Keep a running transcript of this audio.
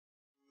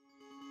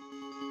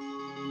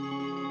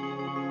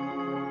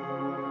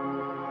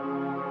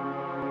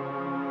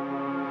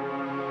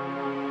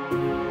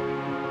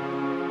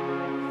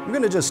I'm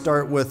going to just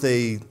start with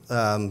a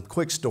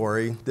quick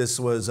story. This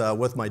was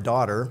with my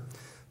daughter,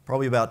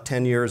 probably about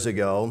 10 years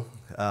ago.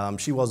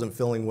 She wasn't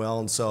feeling well,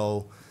 and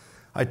so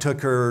I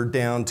took her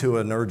down to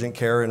an urgent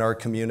care in our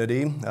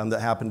community that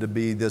happened to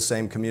be this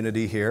same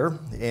community here.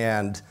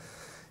 And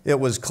it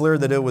was clear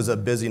that it was a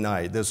busy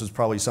night. This was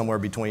probably somewhere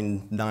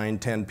between 9,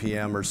 10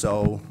 p.m. or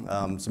so.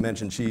 As I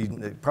mentioned,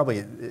 it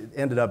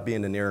ended up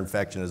being an ear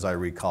infection, as I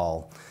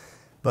recall.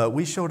 But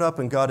we showed up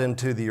and got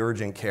into the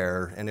urgent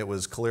care, and it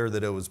was clear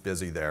that it was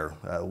busy there.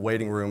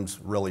 Waiting room's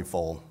really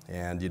full.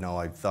 And,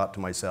 I thought to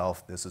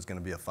myself, this is going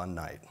to be a fun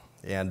night.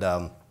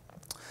 And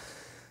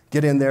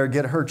get in there,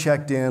 get her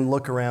checked in,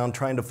 look around,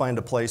 trying to find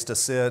a place to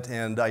sit.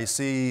 And I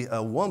see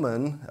a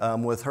woman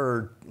with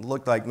her,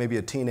 looked like maybe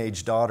a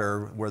teenage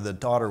daughter, where the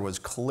daughter was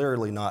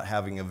clearly not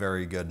having a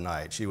very good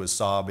night. She was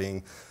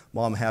sobbing.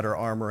 Mom had her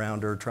arm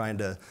around her, trying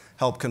to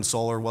help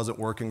console her, wasn't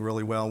working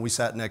really well. And we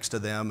sat next to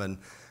them, and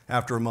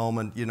after a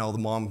moment, the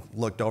mom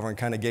looked over and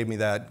kind of gave me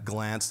that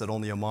glance that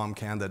only a mom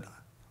can, that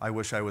I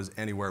wish I was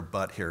anywhere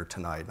but here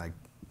tonight. And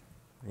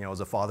I, as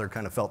a father,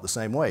 kind of felt the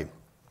same way.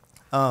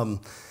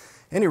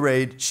 Any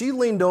rate, she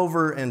leaned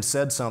over and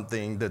said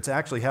something that's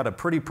actually had a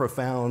pretty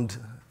profound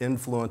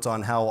influence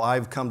on how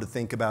I've come to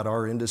think about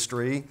our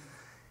industry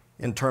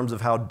in terms of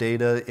how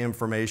data,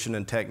 information,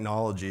 and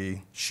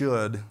technology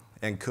should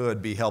and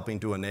could be helping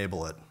to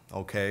enable it,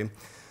 okay?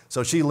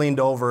 So she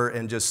leaned over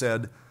and just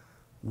said,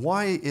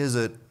 "Why is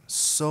it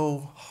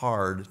so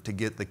hard to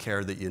get the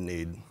care that you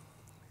need?"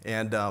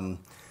 And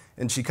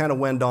she kind of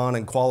went on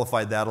and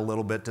qualified that a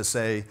little bit to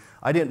say,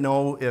 "I didn't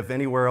know if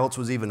anywhere else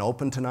was even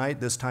open tonight,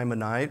 this time of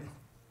night.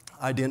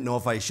 I didn't know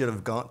if I should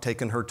have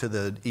taken her to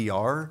the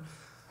ER.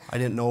 I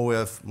didn't know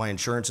if my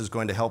insurance is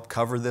going to help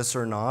cover this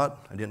or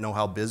not. I didn't know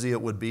how busy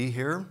it would be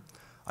here.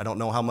 I don't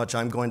know how much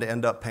I'm going to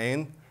end up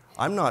paying.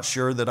 I'm not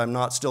sure that I'm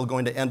not still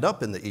going to end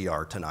up in the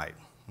ER tonight,"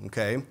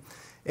 okay?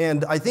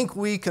 And I think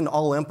we can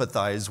all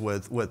empathize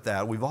with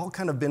that. We've all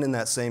kind of been in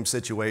that same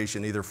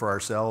situation, either for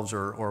ourselves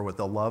or with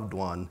a loved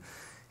one.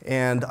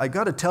 And I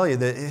got to tell you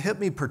that it hit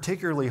me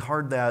particularly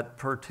hard that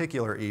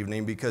particular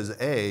evening because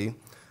A,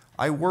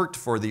 I worked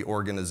for the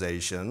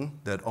organization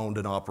that owned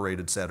and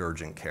operated said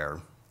urgent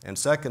care. And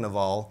second of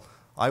all,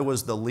 I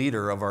was the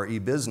leader of our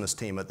e-business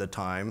team at the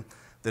time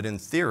that in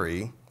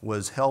theory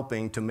was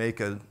helping to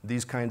make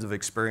these kinds of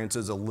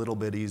experiences a little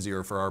bit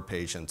easier for our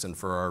patients and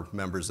for our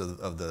members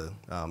of the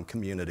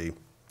community.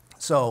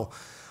 So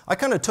I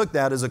kind of took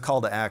that as a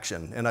call to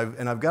action. And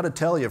I've got to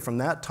tell you, from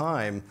that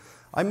time,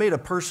 I made a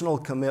personal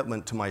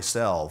commitment to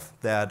myself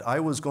that I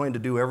was going to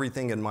do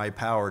everything in my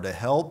power to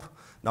help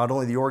not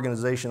only the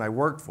organization I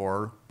worked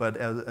for, but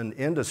as an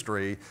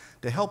industry,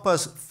 to help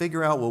us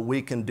figure out what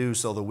we can do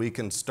so that we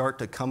can start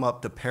to come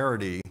up to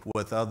parity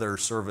with other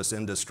service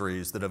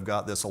industries that have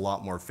got this a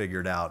lot more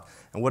figured out.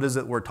 And what is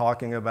it we're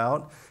talking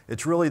about?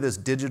 It's really this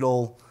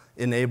digital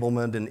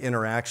enablement and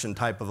interaction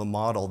type of a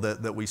model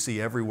that we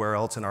see everywhere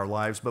else in our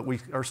lives, but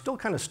we are still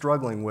kind of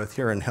struggling with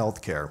here in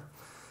healthcare.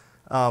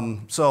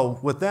 So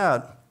with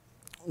that,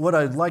 what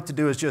I'd like to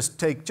do is just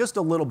take just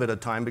a little bit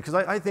of time, because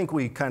I think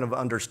we kind of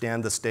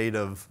understand the state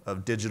of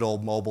digital,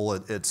 mobile,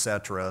 et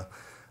cetera.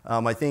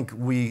 I think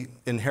we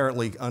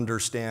inherently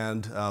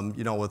understand,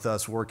 with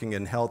us working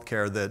in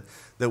healthcare,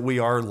 that we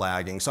are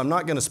lagging. So I'm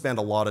not going to spend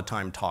a lot of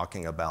time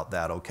talking about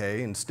that,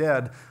 okay?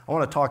 Instead, I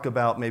want to talk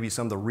about maybe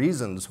some of the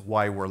reasons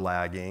why we're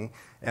lagging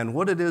and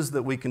what it is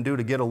that we can do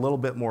to get a little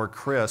bit more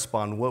crisp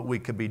on what we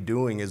could be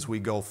doing as we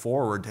go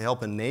forward to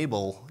help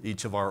enable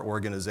each of our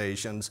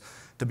organizations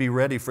to be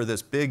ready for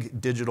this big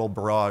digital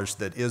barrage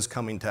that is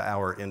coming to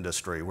our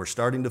industry. We're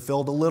starting to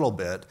fill it a little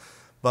bit,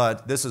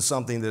 but this is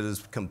something that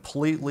has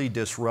completely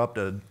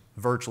disrupted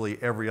virtually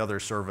every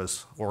other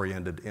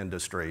service-oriented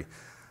industry.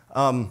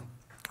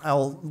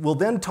 We'll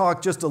then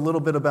talk just a little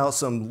bit about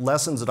some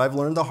lessons that I've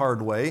learned the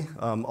hard way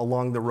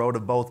along the road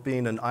of both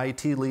being an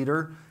IT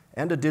leader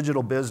and a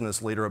digital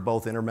business leader at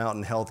both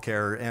Intermountain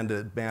Healthcare and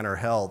at Banner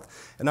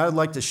Health. And I'd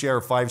like to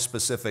share 5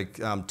 specific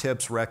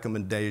tips,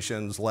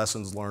 recommendations,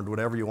 lessons learned,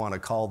 whatever you want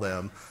to call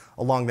them,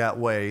 along that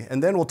way.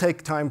 And then we'll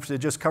take time to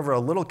just cover a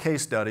little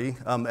case study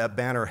at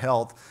Banner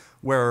Health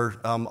where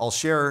I'll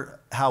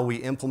share how we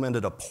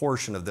implemented a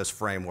portion of this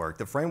framework.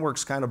 The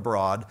framework's kind of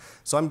broad,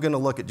 so I'm going to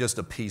look at just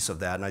a piece of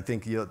that, and I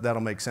think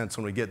that'll make sense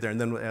when we get there. And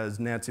then, as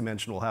Nancy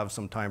mentioned, we'll have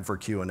some time for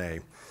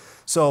Q&A.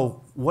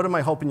 So what am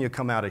I hoping you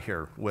come out of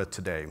here with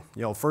today?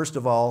 First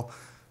of all,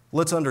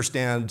 let's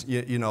understand,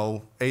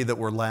 A, that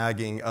we're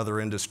lagging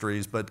other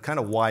industries, but kind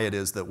of why it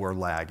is that we're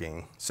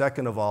lagging.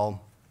 Second of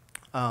all,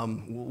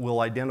 we'll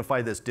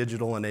identify this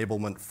digital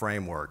enablement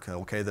framework,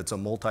 okay, that's a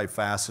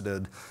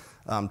multifaceted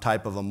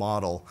type of a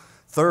model.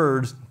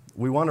 Third,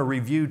 we want to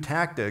review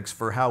tactics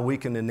for how we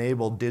can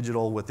enable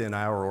digital within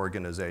our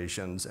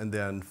organizations. And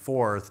then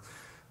fourth,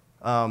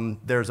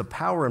 there's a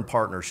power in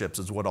partnerships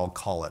is what I'll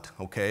call it,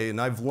 okay? And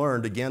I've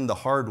learned, again, the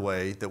hard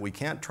way that we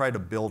can't try to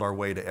build our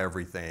way to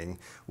everything.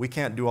 We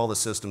can't do all the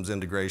systems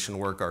integration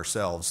work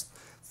ourselves.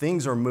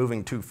 things are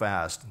moving too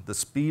fast. The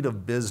speed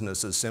of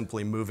business is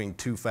simply moving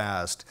too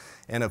fast.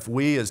 And if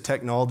we as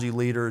technology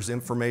leaders,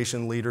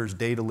 information leaders,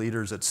 data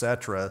leaders, et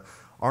cetera,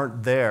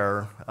 aren't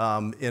there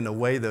in a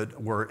way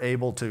that we're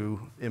able to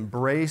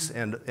embrace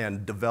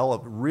and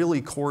develop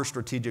really core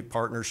strategic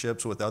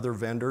partnerships with other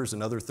vendors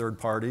and other third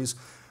parties,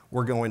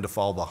 we're going to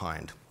fall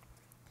behind.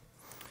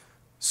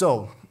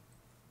 So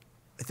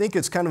I think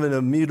it's kind of an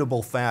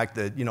immutable fact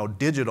that,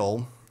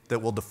 digital,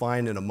 that we'll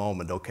define in a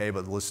moment, okay,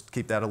 but let's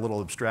keep that a little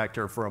abstract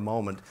here for a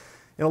moment.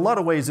 In a lot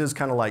of ways is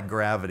kind of like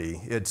gravity.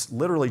 It's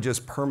literally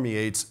just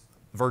permeates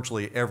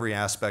virtually every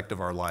aspect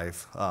of our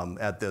life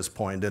at this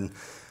point. And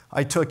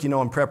I took,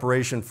 in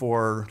preparation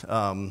for,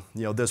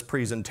 this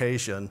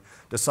presentation,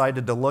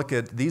 decided to look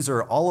at, these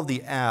are all of the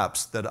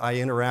apps that I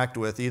interact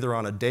with either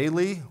on a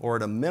daily or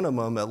at a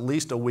minimum, at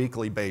least a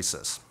weekly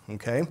basis,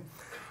 okay?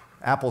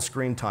 Apple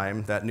Screen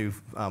Time, that new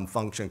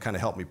function kind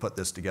of helped me put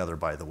this together,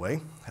 by the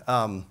way.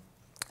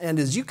 And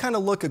as you kind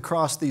of look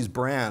across these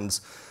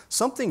brands,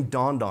 something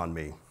dawned on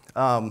me.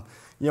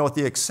 With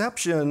the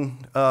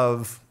exception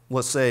of,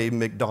 let's say,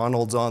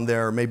 McDonald's on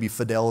there, maybe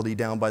Fidelity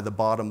down by the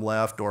bottom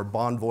left, or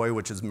Bonvoy,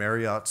 which is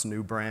Marriott's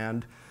new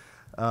brand,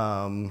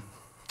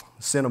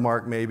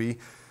 Cinemark maybe.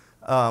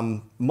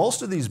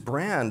 Most of these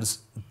brands,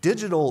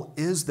 digital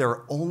is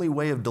their only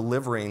way of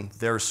delivering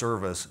their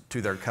service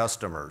to their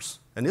customers.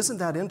 And isn't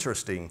that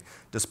interesting?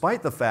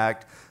 Despite the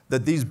fact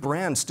that these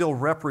brands still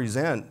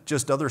represent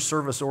just other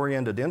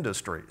service-oriented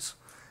industries.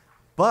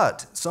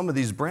 But some of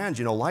these brands,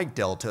 like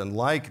Delta and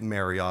like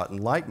Marriott and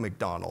like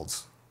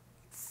McDonald's,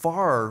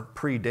 far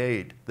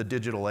predate the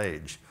digital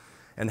age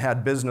and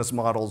had business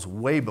models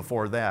way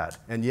before that.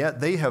 And yet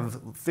they have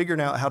figured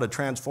out how to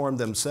transform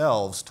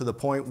themselves to the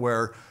point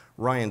where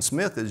Ryan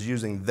Smith is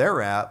using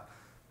their app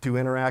to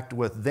interact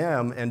with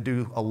them and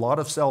do a lot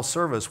of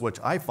self-service, which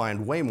I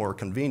find way more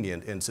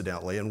convenient,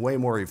 incidentally, and way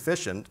more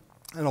efficient,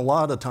 and a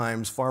lot of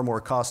times far more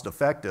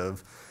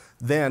cost-effective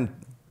than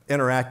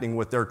interacting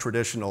with their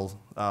traditional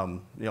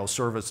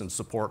service and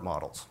support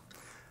models.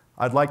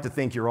 I'd like to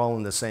think you're all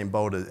in the same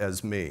boat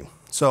as me.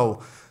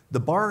 So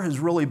the bar has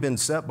really been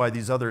set by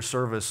these other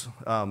service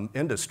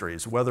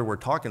industries, whether we're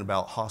talking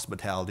about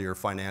hospitality or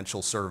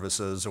financial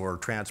services or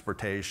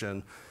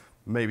transportation.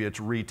 Maybe it's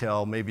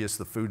retail, maybe it's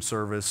the food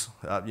service,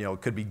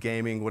 it could be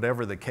gaming,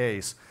 whatever the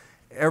case.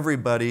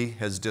 Everybody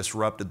has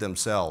disrupted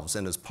themselves.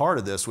 And as part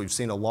of this, we've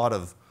seen a lot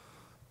of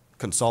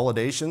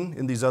consolidation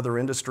in these other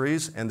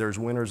industries, and there's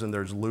winners and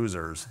there's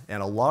losers.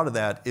 And a lot of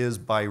that is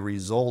by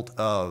result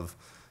of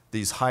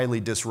these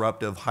highly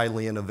disruptive,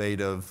 highly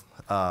innovative,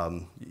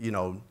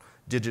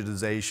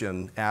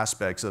 digitization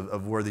aspects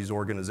of where these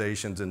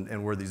organizations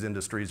and where these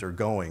industries are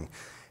going.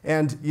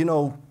 And,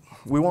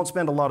 we won't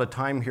spend a lot of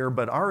time here,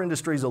 but our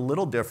industry is a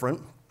little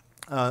different.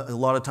 A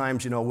lot of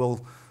times,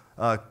 we'll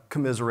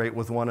commiserate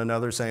with one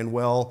another saying,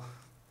 well,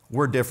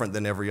 we're different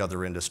than every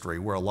other industry.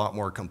 We're a lot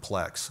more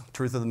complex.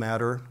 Truth of the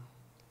matter,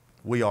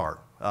 we are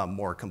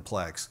more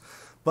complex.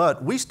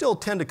 But we still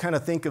tend to kind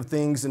of think of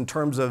things in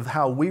terms of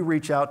how we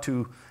reach out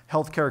to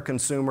healthcare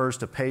consumers,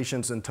 to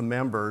patients, and to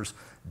members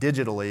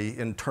digitally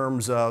in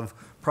terms of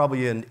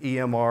probably an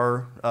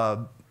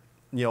EMR,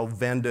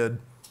 vended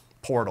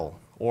portal,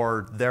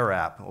 or their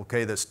app,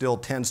 okay, that still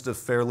tends to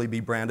fairly be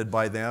branded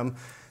by them.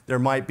 There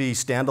might be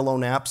standalone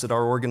apps that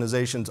our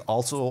organizations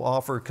also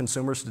offer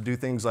consumers to do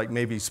things like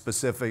maybe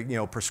specific,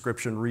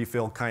 prescription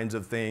refill kinds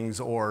of things,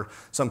 or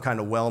some kind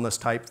of wellness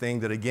type thing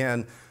that,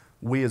 again,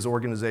 we as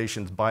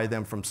organizations buy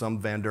them from some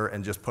vendor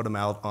and just put them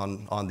out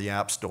on the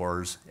app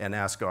stores and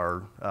ask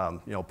our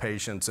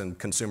patients and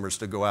consumers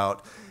to go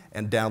out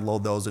and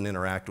download those and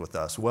interact with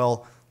us.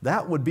 Well,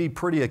 that would be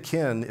pretty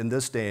akin in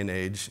this day and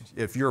age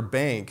if your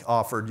bank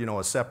offered,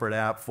 a separate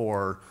app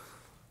for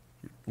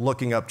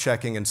looking up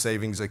checking and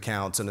savings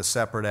accounts, and a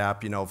separate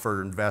app,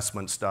 for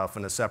investment stuff,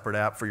 and a separate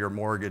app for your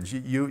mortgage.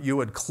 You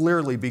would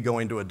clearly be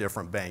going to a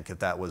different bank if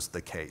that was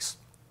the case.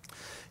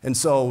 And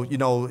so,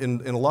 in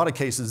a lot of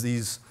cases,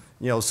 these,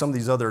 some of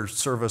these other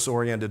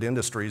service-oriented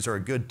industries are a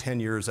good 10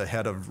 years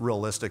ahead of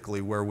realistically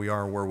where we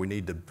are and where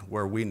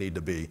we need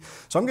to be.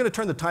 So I'm going to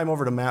turn the time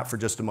over to Matt for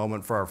just a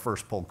moment for our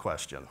first poll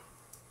question.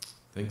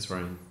 Thanks,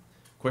 Ryan.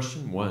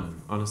 Question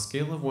 1. On a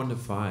scale of 1 to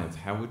 5,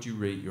 how would you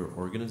rate your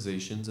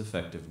organization's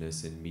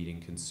effectiveness in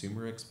meeting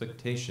consumer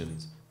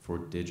expectations for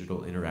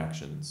digital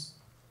interactions?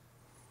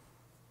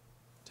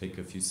 Take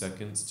a few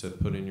seconds to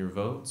put in your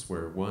votes,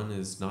 where 1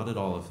 is not at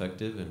all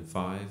effective and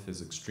 5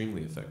 is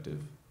extremely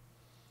effective.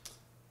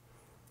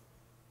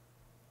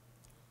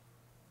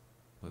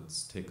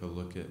 Let's take a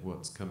look at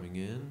what's coming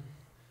in.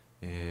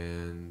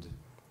 And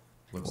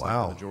looks like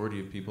the majority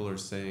of people are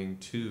saying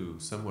 2,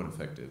 somewhat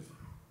effective.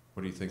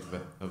 What do you think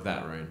of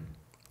that, Ryan?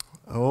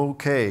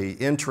 Okay,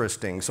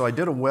 interesting. So I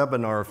did a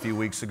webinar a few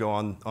weeks ago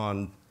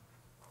on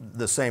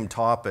the same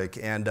topic,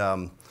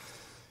 and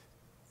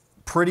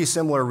pretty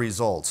similar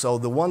results. So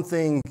the one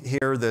thing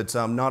here that's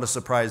not a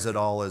surprise at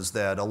all is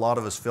that a lot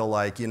of us feel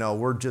like,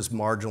 we're just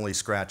marginally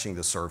scratching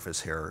the surface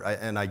here,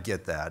 and I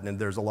get that, and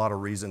there's a lot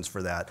of reasons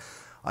for that.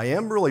 I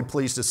am really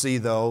pleased to see,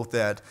 though,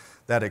 that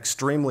that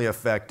extremely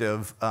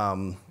effective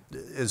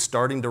is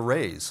starting to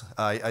raise.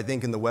 I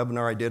think in the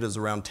webinar I did is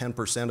around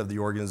 10% of the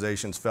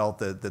organizations felt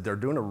that they're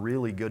doing a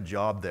really good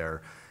job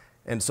there.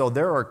 And so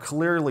there are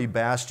clearly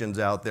bastions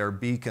out there,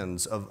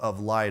 beacons of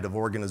light, of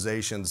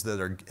organizations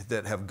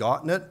that have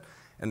gotten it.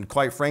 And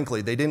quite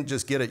frankly, they didn't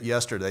just get it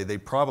yesterday. They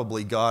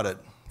probably got it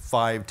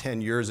 5,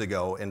 10 years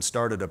ago and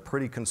started a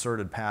pretty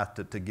concerted path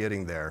to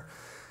getting there.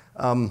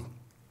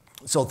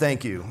 So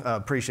thank you.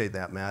 Appreciate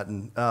that, Matt.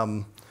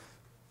 And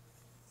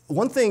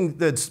one thing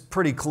that's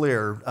pretty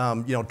clear,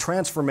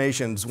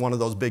 transformation's one of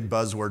those big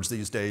buzzwords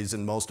these days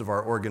in most of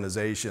our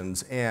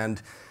organizations.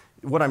 And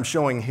what I'm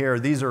showing here,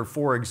 these are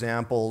 4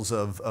 examples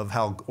of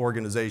how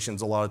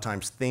organizations a lot of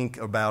times think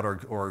about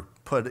or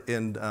put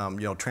in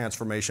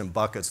transformation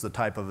buckets, the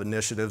type of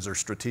initiatives or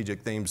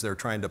strategic themes they're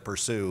trying to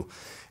pursue.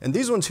 And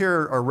these ones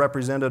here are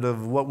representative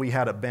of what we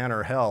had at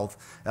Banner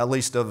Health, at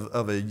least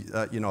of a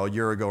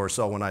year ago or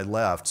so when I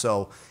left.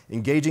 So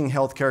engaging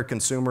healthcare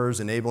consumers,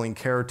 enabling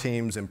care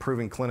teams,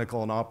 improving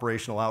clinical and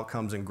operational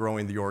outcomes, and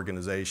growing the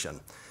organization.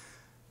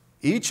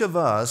 Each of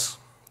us,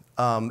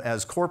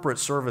 as corporate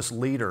service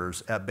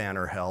leaders at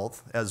Banner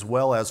Health, as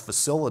well as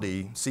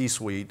facility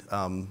C-suite,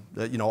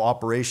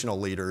 operational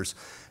leaders,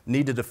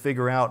 needed to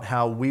figure out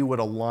how we would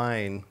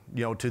align,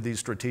 to these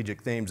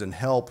strategic themes and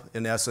help,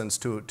 in essence,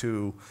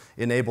 to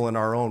enable in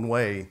our own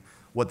way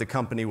what the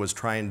company was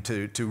trying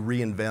to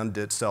reinvent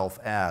itself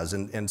as.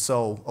 And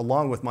so,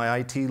 along with my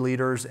IT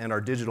leaders and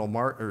our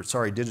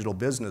digital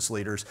business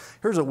leaders,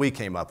 here's what we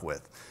came up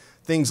with.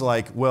 Things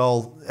like,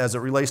 well, as it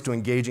relates to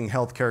engaging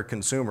healthcare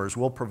consumers,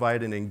 we'll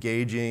provide an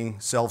engaging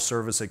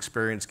self-service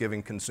experience,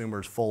 giving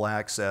consumers full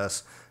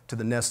access to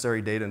the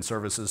necessary data and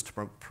services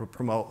to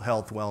promote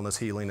health, wellness,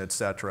 healing, et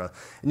cetera.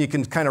 And you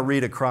can kind of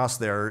read across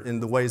there in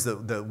the ways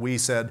that we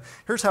said,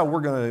 here's how we're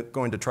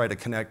going to try to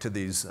connect to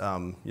these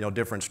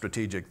different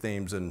strategic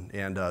themes and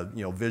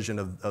vision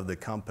of the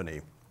company.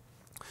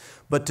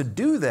 But to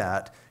do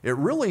that, it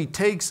really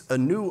takes a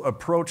new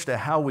approach to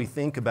how we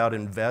think about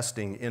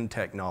investing in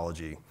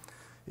technology.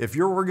 If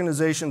your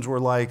organizations were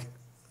like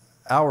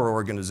our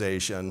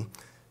organization,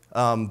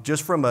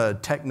 just from a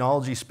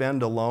technology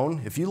spend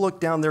alone, if you look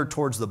down there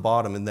towards the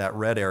bottom in that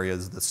red area,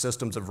 is the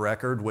systems of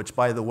record, which,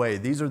 by the way,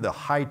 these are the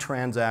high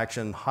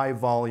transaction, high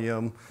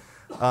volume,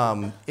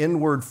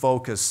 inward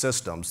focused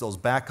systems, those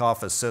back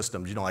office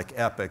systems, like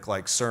Epic,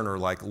 like Cerner,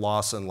 like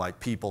Lawson,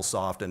 like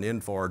PeopleSoft and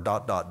Infor, ...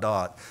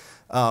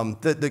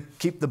 that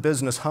keep the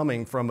business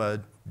humming from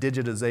a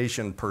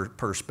digitization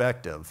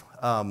perspective.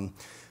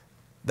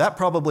 That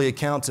probably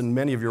accounts in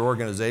many of your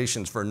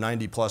organizations for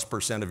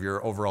 90+% of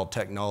your overall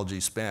technology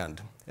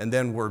spend. And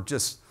then we're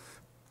just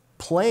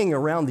playing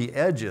around the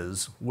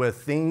edges with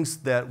things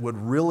that would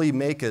really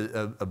make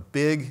a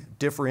big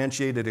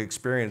differentiated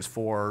experience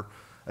for,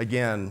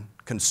 again,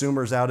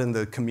 consumers out in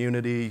the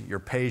community, your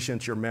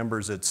patients, your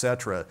members, et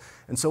cetera.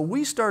 And so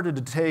we started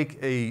to take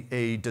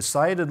a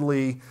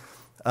decidedly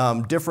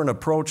different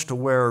approach to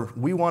where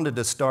we wanted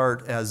to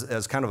start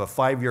as kind of a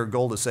 5-year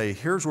goal to say,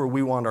 here's where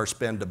we want our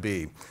spend to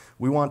be.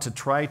 We want to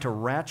try to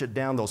ratchet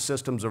down those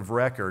systems of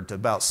record to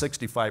about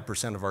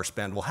 65% of our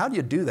spend. Well, how do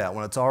you do that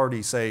when it's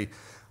already, say,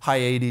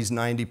 high 80s,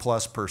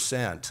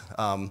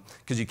 90+%?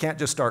 Because you can't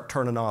just start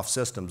turning off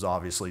systems,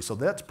 obviously. So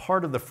that's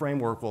part of the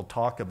framework we'll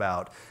talk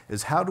about,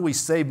 is how do we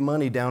save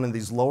money down in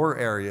these lower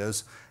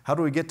areas? How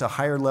do we get to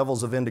higher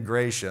levels of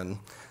integration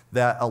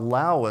that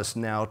allow us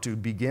now to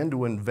begin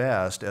to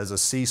invest as a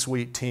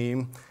C-suite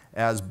team,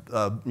 as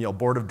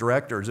board of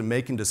directors, in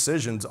making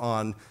decisions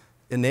on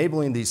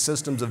enabling these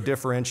systems of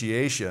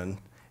differentiation,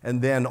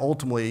 and then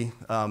ultimately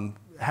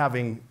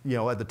having,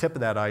 at the tip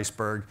of that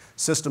iceberg,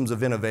 systems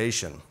of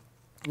innovation.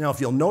 Now, if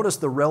you'll notice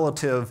the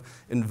relative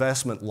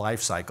investment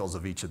life cycles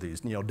of each of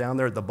these, down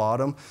there at the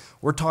bottom,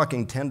 we're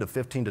talking 10 to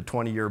 15 to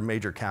 20-year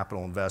major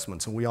capital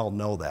investments, and we all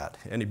know that.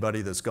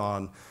 Anybody that's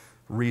gone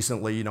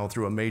recently,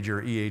 through a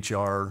major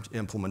EHR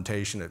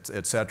implementation,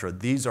 et cetera.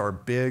 These are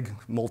big,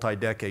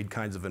 multi-decade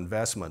kinds of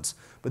investments.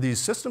 But these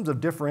systems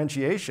of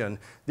differentiation,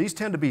 these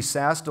tend to be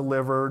SaaS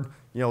delivered,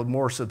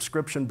 more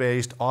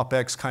subscription-based,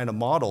 OpEx kind of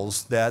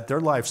models that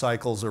their life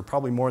cycles are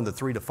probably more in the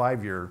 3 to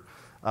 5 year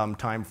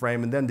time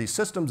frame. And then these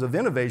systems of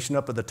innovation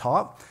up at the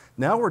top,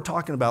 now we're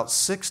talking about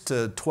 6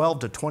 to 12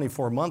 to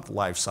 24-month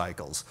life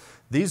cycles.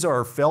 These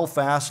are fail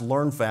fast,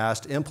 learn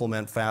fast,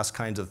 implement fast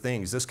kinds of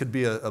things. This could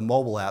be a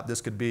mobile app. This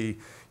could be,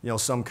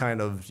 some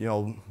kind of,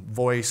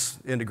 voice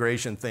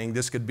integration thing.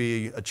 This could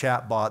be a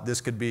chat bot.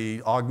 This could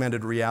be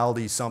augmented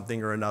reality,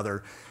 something or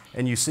another.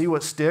 And you see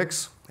what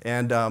sticks,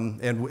 and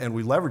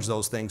we leverage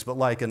those things. But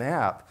like an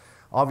app,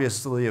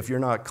 obviously, if you're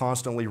not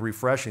constantly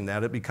refreshing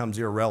that, it becomes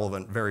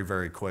irrelevant very,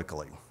 very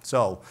quickly.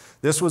 So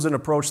this was an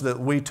approach that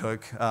we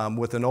took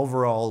with an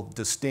overall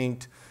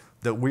distinct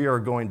that we are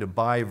going to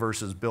buy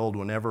versus build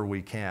whenever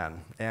we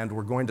can. And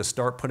we're going to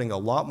start putting a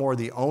lot more of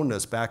the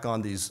onus back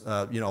on these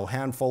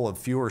handful of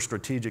fewer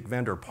strategic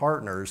vendor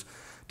partners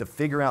to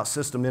figure out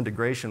system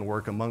integration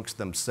work amongst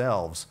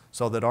themselves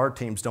so that our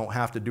teams don't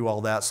have to do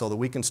all that, so that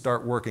we can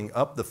start working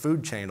up the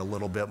food chain a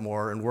little bit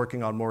more and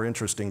working on more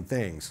interesting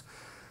things.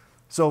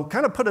 So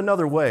kind of put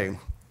another way,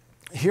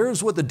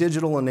 here's what the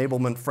digital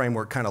enablement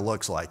framework kind of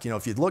looks like.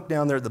 If you look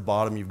down there at the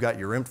bottom, you've got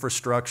your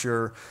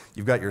infrastructure,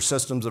 you've got your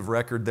systems of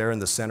record there in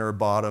the center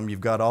bottom,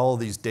 you've got all of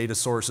these data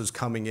sources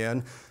coming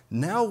in.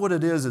 Now what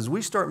it is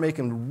we start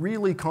making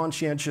really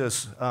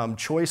conscientious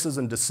choices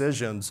and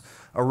decisions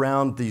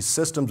around these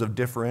systems of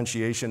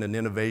differentiation and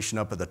innovation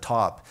up at the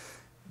top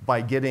by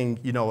getting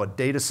a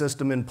data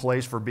system in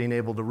place for being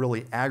able to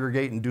really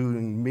aggregate and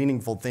doing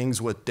meaningful things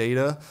with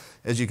data.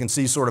 As you can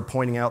see sort of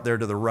pointing out there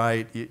to the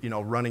right,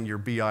 running your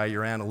BI,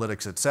 your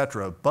analytics, et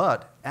cetera.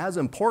 But as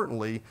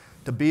importantly,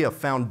 to be a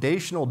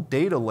foundational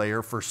data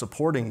layer for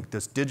supporting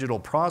this digital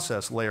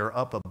process layer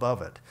up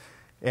above it.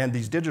 And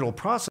these digital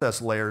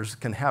process layers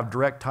can have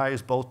direct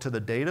ties both to the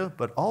data,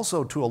 but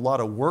also to a lot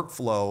of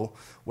workflow,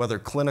 whether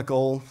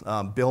clinical,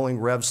 billing,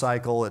 rev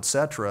cycle, et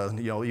cetera,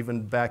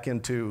 even back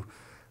into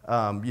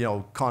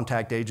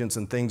contact agents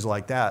and things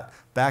like that,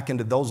 back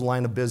into those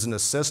line of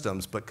business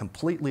systems, but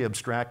completely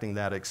abstracting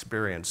that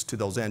experience to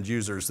those end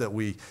users that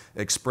we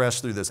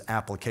express through this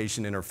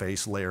application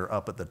interface layer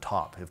up at the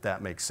top, if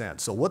that makes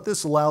sense. So what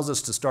this allows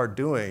us to start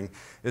doing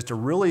is to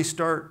really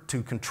start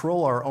to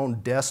control our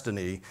own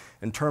destiny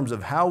in terms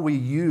of how we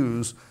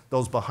use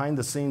those behind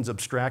the scenes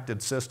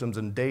abstracted systems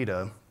and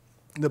data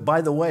that,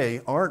 by the way,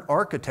 aren't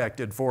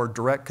architected for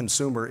direct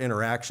consumer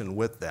interaction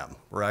with them,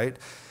 right?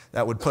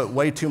 That would put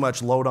way too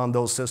much load on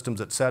those systems,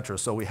 et cetera.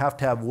 So we have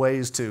to have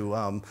ways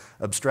to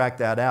abstract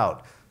that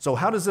out. So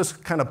how does this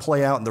kind of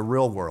play out in the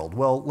real world?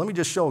 Well, let me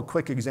just show a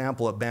quick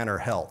example at Banner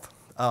Health.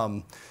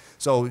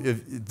 So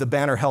the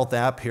Banner Health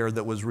app here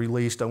that was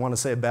released, I want to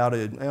say about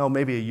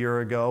maybe a year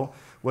ago,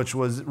 which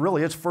was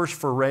really its first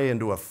foray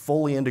into a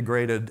fully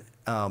integrated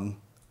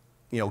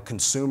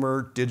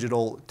consumer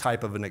digital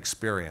type of an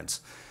experience,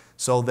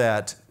 so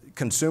that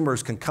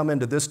consumers can come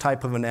into this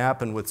type of an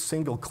app and with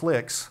single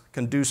clicks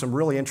can do some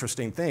really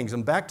interesting things.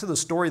 And back to the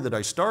story that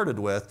I started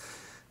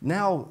with,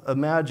 now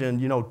imagine,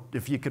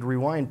 if you could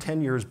rewind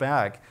 10 years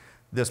back,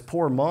 this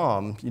poor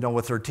mom,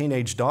 with her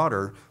teenage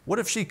daughter, what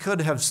if she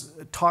could have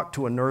talked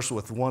to a nurse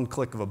with one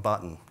click of a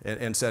button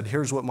and said,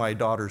 here's what my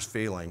daughter's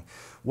feeling?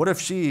 What if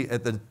she,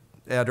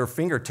 at her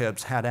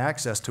fingertips, had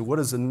access to what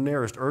is the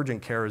nearest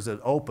urgent care, is it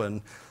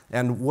open,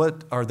 and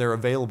what are their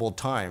available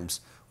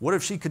times? What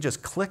if she could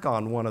just click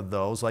on one of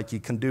those like you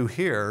can do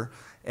here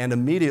and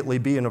immediately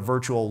be in a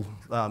virtual,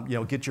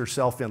 get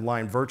yourself in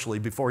line virtually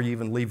before you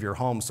even leave your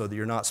home so that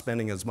you're not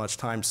spending as much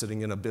time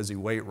sitting in a busy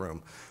wait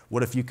room?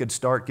 What if you could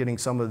start getting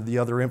some of the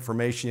other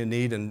information you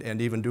need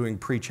and even doing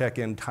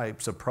pre-check-in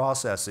types of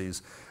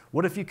processes?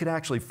 What if you could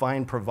actually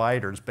find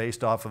providers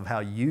based off of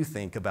how you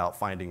think about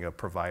finding a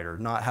provider,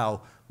 not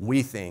how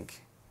we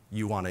think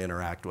you want to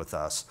interact with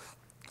us?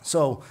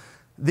 So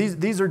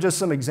these are just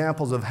some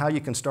examples of how you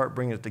can start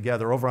bringing it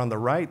together. Over on the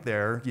right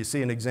there, you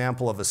see an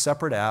example of a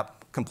separate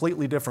app,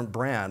 completely different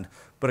brand,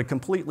 but a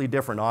completely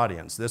different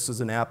audience. This is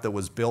an app that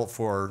was built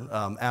for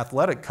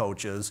athletic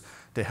coaches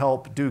to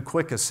help do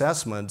quick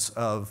assessments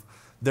of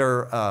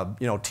their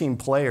team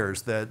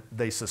players that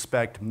they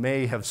suspect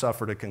may have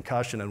suffered a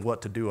concussion and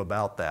what to do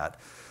about that.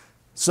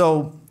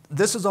 So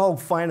this is all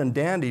fine and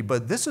dandy,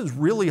 but this is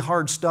really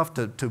hard stuff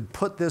to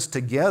put this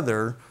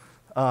together,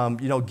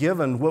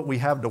 given what we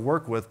have to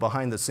work with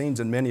behind the scenes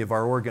in many of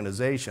our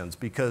organizations,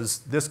 because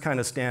this kind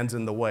of stands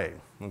in the way,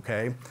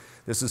 okay?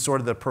 This is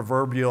sort of the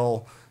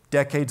proverbial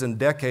decades and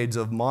decades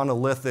of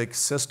monolithic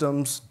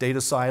systems,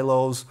 data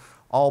silos,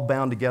 all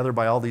bound together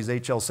by all these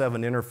HL7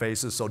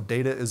 interfaces, so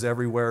data is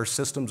everywhere,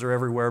 systems are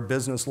everywhere,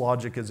 business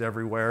logic is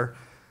everywhere.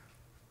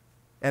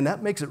 And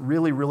that makes it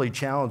really, really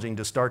challenging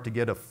to start to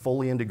get a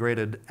fully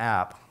integrated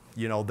app,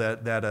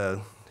 that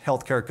a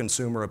healthcare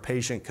consumer, a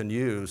patient can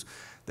use,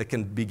 that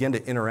can begin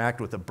to interact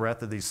with the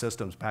breadth of these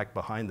systems back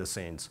behind the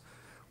scenes.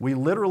 We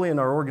literally in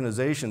our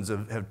organizations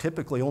have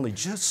typically only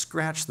just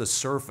scratched the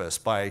surface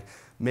by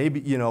maybe,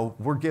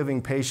 we're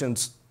giving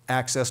patients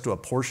access to a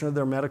portion of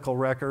their medical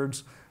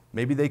records.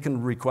 Maybe they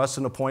can request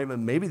an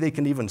appointment. Maybe they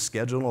can even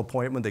schedule an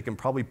appointment. They can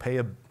probably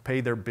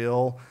pay their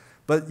bill.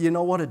 But you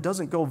know what? It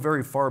doesn't go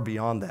very far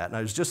beyond that. And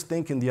I was just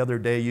thinking the other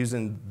day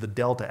using the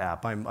Delta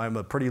app. I'm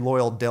a pretty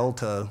loyal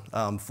Delta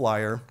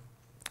flyer.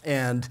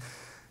 And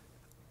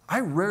I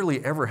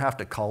rarely ever have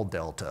to call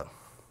Delta.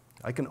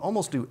 I can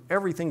almost do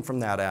everything from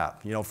that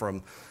app,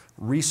 from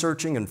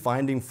researching and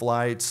finding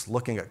flights,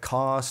 looking at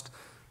cost,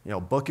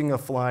 booking a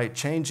flight,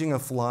 changing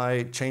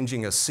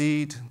a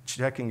seat,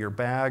 checking your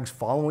bags,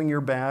 following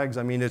your bags.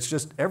 I mean, it's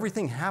just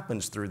everything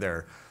happens through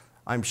there.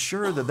 I'm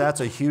sure that that's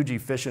a huge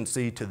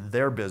efficiency to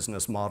their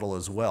business model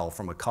as well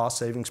from a cost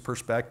savings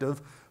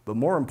perspective, but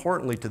more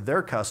importantly to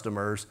their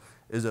customers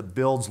is it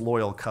builds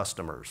loyal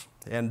customers.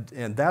 And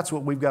that's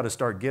what we've got to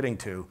start getting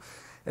to.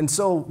 And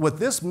so with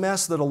this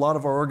mess that a lot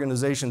of our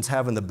organizations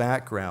have in the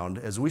background,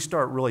 as we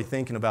start really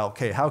thinking about,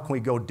 okay, how can we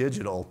go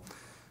digital?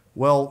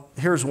 Well,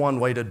 here's one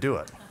way to do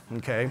it,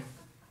 okay?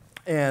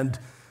 And,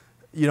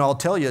 you know, I'll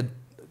tell you,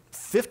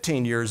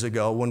 15 years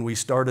ago when we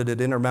started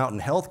at Intermountain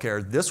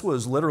Healthcare, this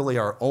was literally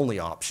our only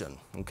option,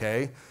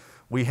 okay?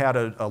 We had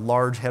a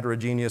large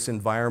heterogeneous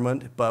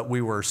environment, but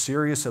we were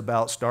serious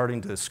about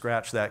starting to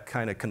scratch that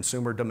kind of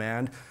consumer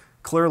demand.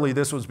 Clearly,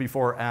 this was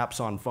before apps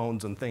on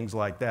phones and things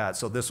like that,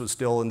 so this was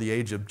still in the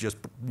age of just,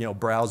 you know,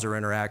 browser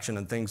interaction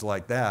and things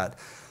like that.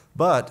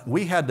 But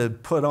we had to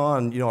put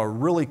on, you know, a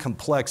really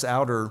complex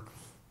outer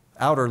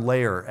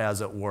layer,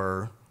 as it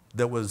were,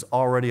 that was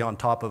already on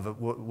top of it,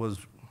 was,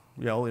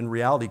 you know, in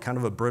reality, kind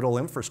of a brittle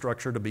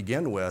infrastructure to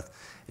begin with.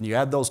 And you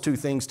add those two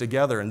things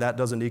together, and that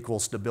doesn't equal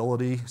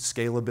stability,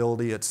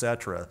 scalability, et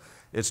cetera.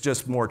 It's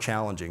just more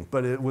challenging,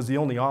 but it was the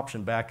only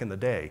option back in the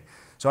day.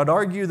 So I'd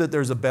argue that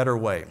there's a better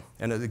way.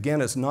 And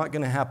again, it's not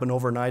going to happen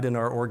overnight in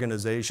our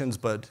organizations,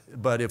 but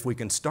if we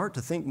can start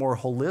to think more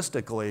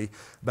holistically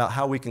about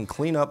how we can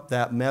clean up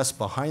that mess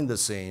behind the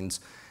scenes,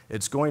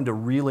 it's going to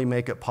really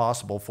make it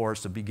possible for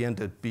us to begin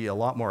to be a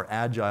lot more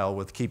agile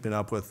with keeping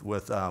up with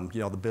you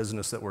know, the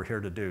business that we're here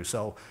to do.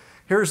 So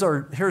here's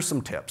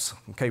some tips.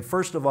 Okay,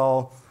 first of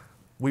all,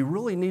 we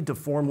really need to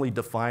formally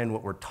define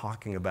what we're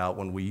talking about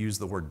when we use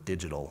the word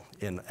digital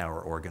in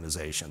our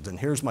organizations. And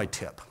here's my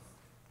tip.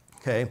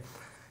 Okay.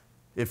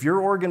 If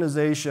your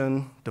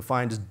organization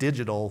defines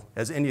digital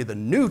as any of the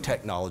new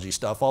technology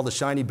stuff, all the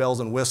shiny bells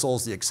and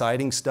whistles, the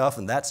exciting stuff,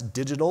 and that's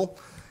digital,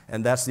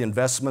 and that's the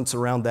investments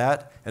around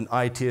that, and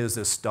IT is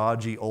this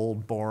stodgy,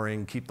 old,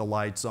 boring, keep the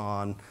lights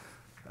on,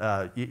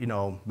 you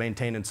know,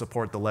 maintain and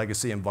support the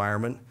legacy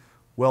environment,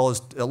 well,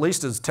 at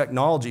least as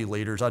technology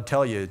leaders, I'd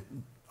tell you,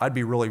 I'd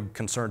be really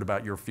concerned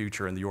about your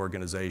future in the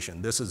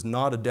organization. This is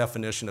not a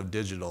definition of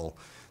digital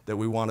that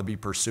we want to be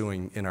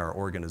pursuing in our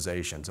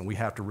organizations, and we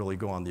have to really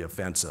go on the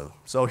offensive.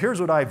 So here's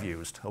what I've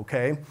used,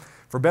 okay?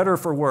 For better or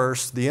for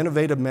worse, the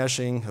innovative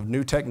meshing of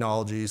new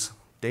technologies,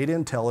 data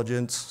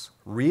intelligence,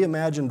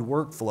 reimagined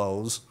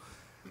workflows,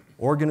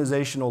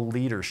 organizational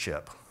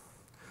leadership,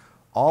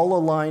 all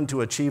aligned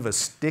to achieve a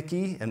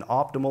sticky and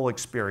optimal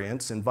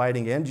experience,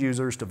 inviting end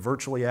users to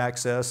virtually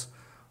access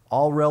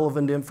all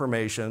relevant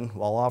information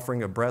while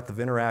offering a breadth of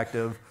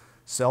interactive,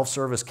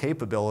 self-service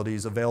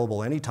capabilities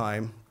available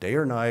anytime, day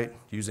or night,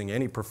 using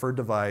any preferred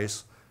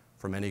device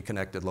from any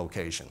connected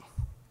location.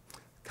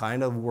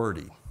 Kind of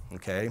wordy,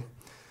 okay?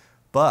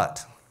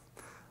 But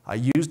I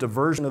used a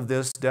version of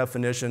this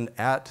definition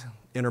at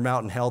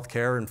Intermountain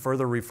Healthcare and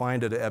further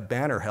refined it at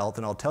Banner Health,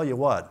 and I'll tell you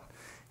what,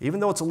 even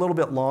though it's a little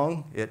bit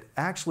long, it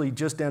actually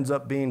just ends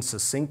up being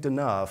succinct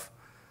enough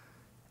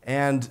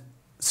and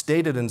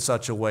stated in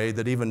such a way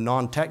that even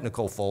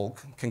non-technical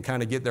folk can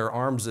kind of get their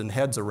arms and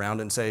heads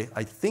around and say,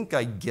 I think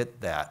I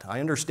get that. I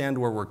understand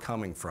where we're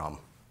coming from.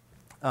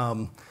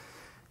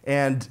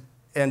 And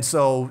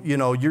so, you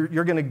know,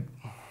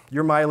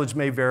 your mileage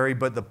may vary,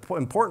 but the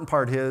important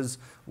part is,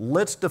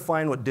 let's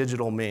define what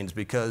digital means,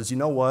 because you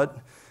know what?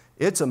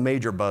 It's a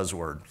major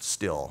buzzword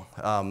still.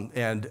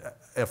 And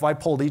if I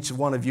pulled each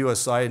one of you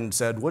aside and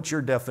said, what's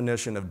your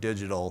definition of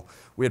digital?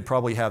 We'd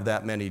probably have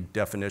that many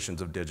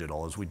definitions of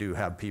digital, as we do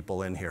have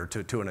people in here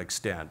to an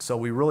extent. So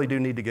we really do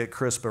need to get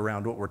crisp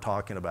around what we're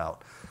talking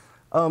about.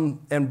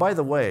 And by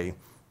the way,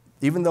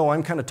 even though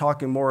I'm kind of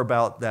talking more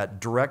about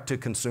that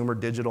direct-to-consumer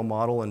digital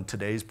model in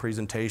today's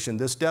presentation,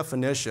 this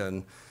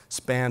definition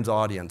spans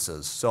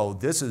audiences. So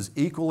this is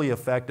equally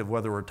effective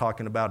whether we're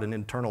talking about an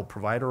internal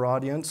provider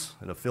audience,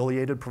 an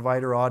affiliated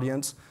provider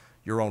audience,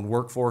 your own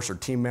workforce or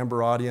team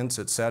member audience,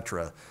 et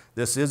cetera.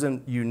 This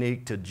isn't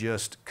unique to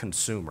just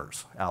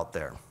consumers out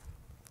there.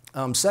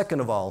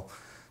 Second of all,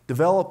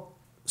 develop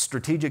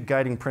strategic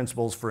guiding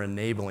principles for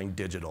enabling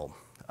digital.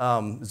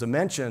 As I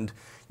mentioned,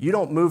 you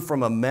don't move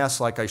from a mess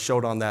like I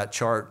showed on that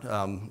chart,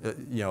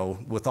 you know,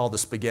 with all the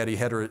spaghetti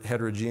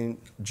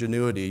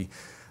heterogeneity,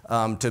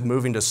 to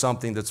moving to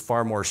something that's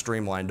far more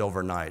streamlined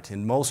overnight.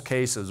 In most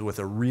cases, with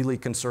a really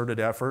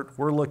concerted effort,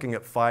 we're looking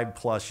at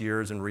 5+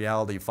 years, in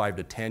reality 5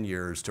 to 10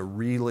 years, to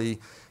really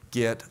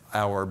get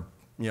our,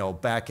 you know,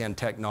 back-end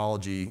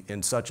technology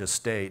in such a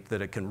state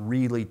that it can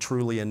really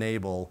truly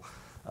enable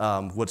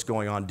what's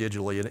going on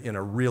digitally in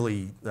a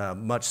really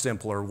much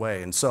simpler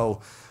way. And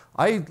so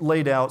I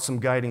laid out some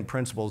guiding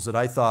principles that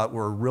I thought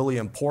were really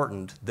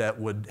important that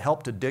would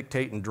help to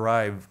dictate and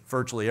drive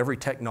virtually every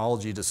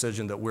technology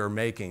decision that we're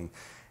making.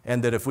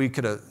 And that if we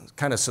could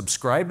kind of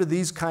subscribe to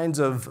these kinds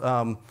of,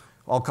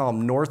 I'll call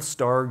them North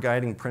Star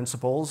guiding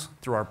principles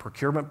through our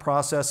procurement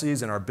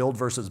processes and our build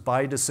versus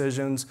buy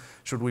decisions,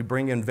 should we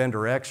bring in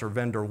vendor X or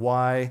vendor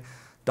Y, ...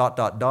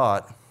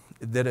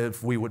 that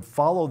if we would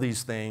follow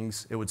these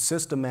things, it would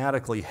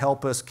systematically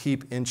help us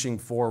keep inching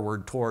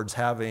forward towards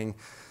having,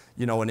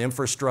 you know, an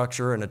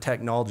infrastructure and a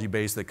technology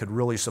base that could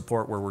really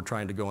support where we're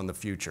trying to go in the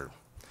future.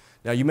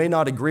 Now, you may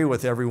not agree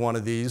with every one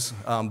of these,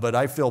 but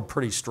I feel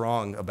pretty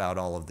strong about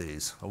all of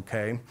these,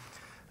 okay?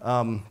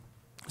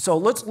 So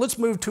let's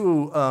move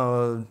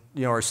to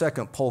you know, our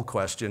second poll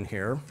question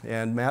here.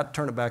 And Matt,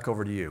 turn it back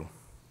over to you.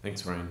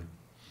 Thanks, Ryan.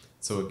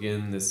 So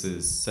again, this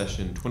is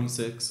session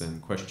 26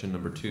 and question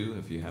number 2.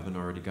 If you haven't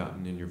already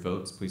gotten in your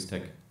votes, please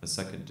take a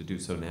second to do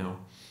so now.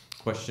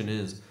 Question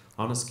is,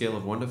 on a scale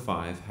of 1 to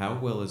 5, how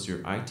well is your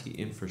IT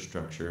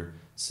infrastructure,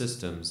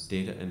 systems,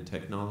 data, and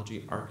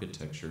technology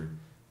architecture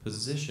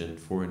positioned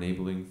for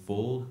enabling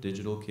full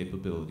digital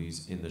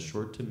capabilities in the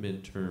short to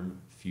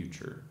mid-term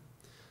future?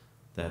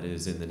 That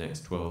is in the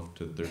next 12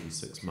 to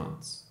 36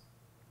 months.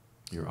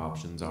 Your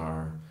options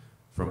are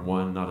from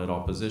 1, not at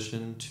all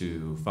positioned,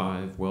 to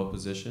 5, well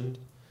positioned.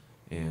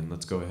 And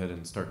let's go ahead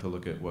and start to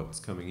look at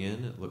what's coming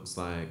in. It looks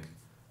like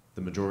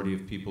the majority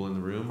of people in the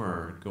room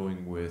are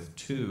going with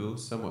 2,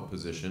 somewhat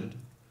positioned,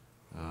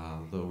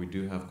 though we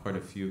do have quite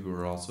a few who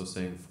are also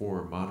saying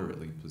 4,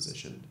 moderately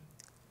positioned.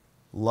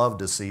 Love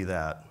to see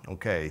that.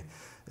 Okay.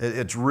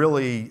 It's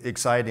really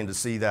exciting to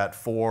see that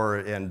 4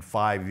 and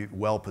 5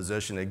 well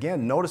positioned.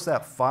 Again, notice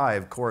that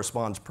 5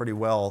 corresponds pretty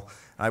well.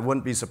 I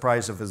wouldn't be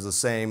surprised if it's the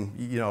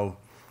same,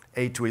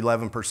 8 to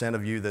 11%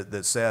 of you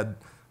that said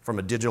from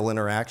a digital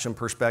interaction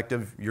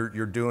perspective,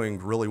 you're doing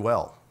really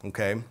well,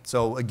 okay?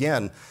 So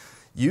again,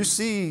 you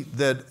see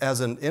that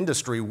as an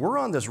industry, we're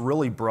on this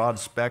really broad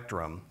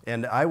spectrum,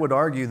 and I would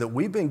argue that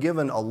we've been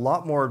given a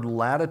lot more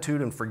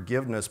latitude and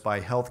forgiveness by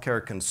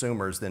healthcare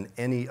consumers than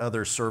any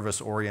other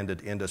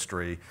service-oriented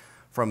industry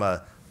from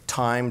a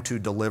time to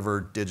deliver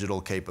digital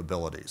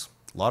capabilities.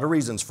 A lot of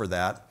reasons for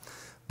that.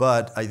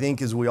 But I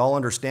think as we all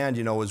understand,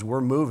 as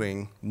we're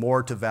moving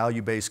more to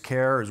value-based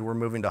care, as we're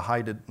moving to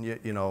high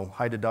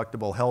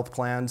deductible health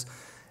plans,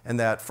 and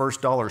that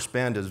first dollar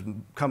spend is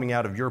coming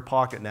out of your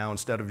pocket now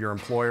instead of your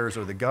employers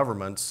or the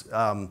government's,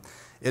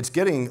 it's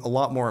getting a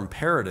lot more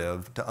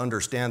imperative to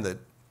understand that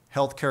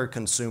healthcare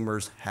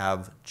consumers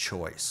have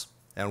choice.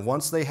 And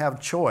once they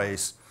have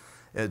choice,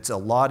 it's a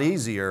lot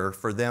easier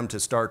for them to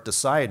start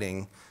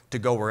deciding to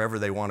go wherever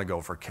they want to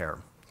go for care.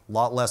 A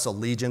lot less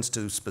allegiance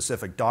to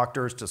specific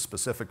doctors, to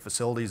specific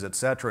facilities, et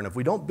cetera. And if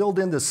we don't build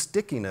in this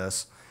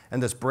stickiness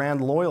and this brand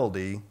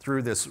loyalty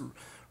through this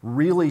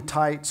really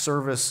tight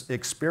service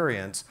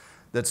experience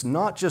that's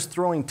not just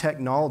throwing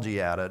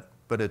technology at it,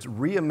 but it's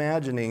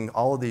reimagining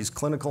all of these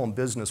clinical and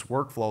business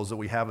workflows that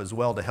we have as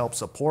well to help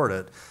support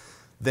it,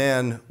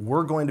 then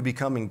we're going to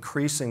become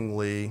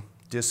increasingly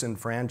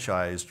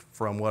disenfranchised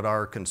from what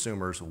our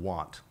consumers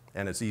want.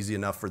 And it's easy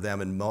enough for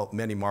them in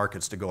many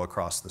markets to go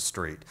across the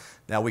street.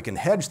 Now we can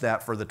hedge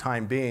that for the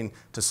time being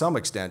to some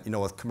extent,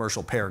 with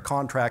commercial payer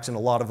contracts and a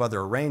lot of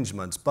other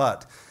arrangements,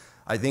 but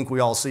I think we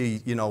all see,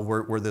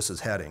 where this is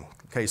heading.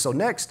 Okay, so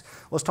next,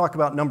 let's talk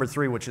about number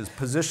 3, which is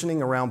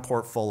positioning around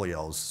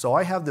portfolios. So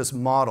I have this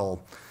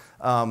model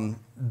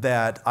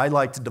that I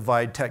like to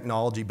divide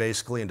technology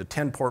basically into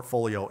 10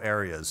 portfolio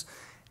areas.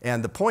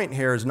 And the point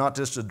here is not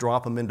just to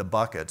drop them into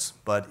buckets,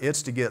 but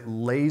it's to get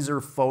laser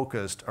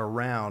focused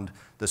around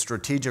the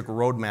strategic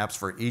roadmaps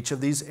for each of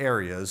these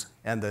areas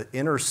and the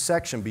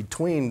intersection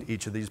between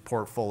each of these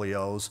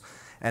portfolios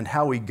and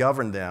how we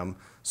govern them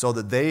so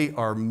that they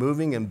are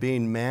moving and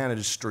being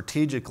managed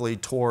strategically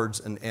towards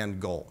an end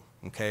goal,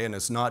 okay? And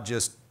it's not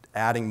just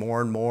adding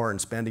more and more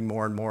and spending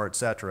more and more, et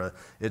cetera.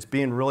 It's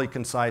being really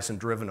concise and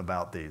driven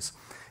about these.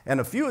 And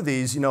a few of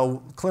these,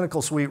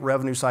 clinical suite,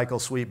 revenue cycle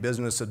suite,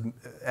 business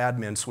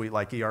admin suite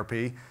like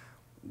ERP,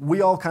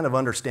 we all kind of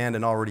understand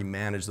and already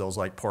manage those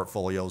like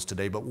portfolios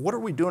today, but what are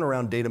we doing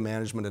around data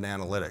management and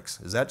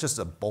analytics? Is that just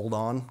a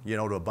bolt-on,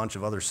 to a bunch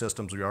of other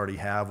systems we already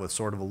have with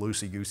sort of a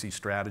loosey-goosey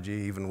strategy,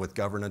 even with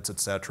governance, et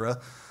cetera?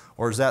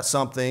 Or is that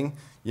something,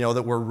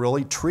 that we're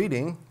really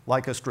treating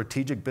like a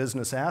strategic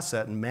business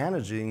asset and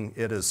managing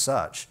it as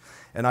such?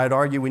 And I'd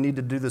argue we need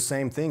to do the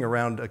same thing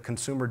around a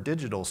consumer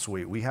digital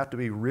suite. We have to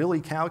be really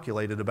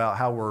calculated about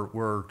how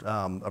we're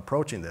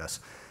approaching this.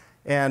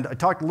 And I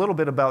talked a little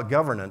bit about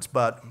governance,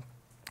 but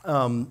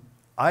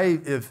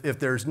if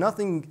there's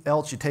nothing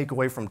else you take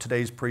away from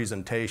today's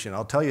presentation,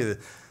 I'll tell you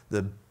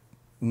the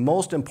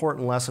most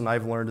important lesson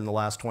I've learned in the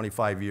last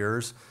 25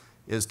 years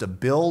is to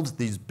build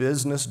these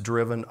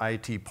business-driven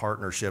IT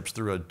partnerships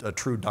through a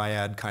true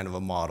dyad kind of a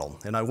model.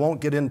 And I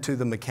won't get into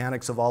the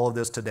mechanics of all of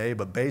this today,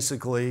 but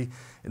basically,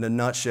 in a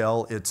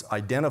nutshell, it's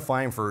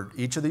identifying for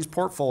each of these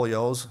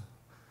portfolios,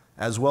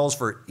 as well as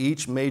for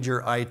each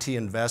major IT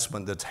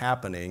investment that's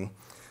happening,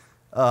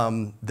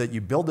 that you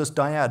build this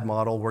dyad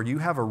model where you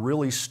have a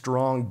really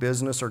strong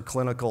business or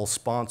clinical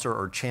sponsor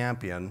or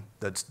champion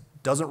that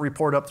doesn't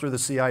report up through the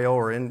CIO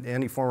or in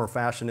any form or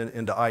fashion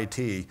into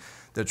IT,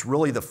 that's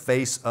really the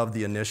face of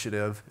the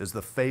initiative, is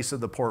the face of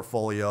the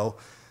portfolio,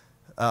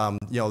 and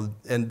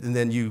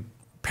then you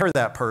pair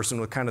that person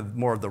with kind of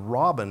more of the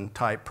Robin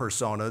type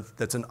persona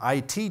that's an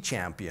IT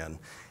champion.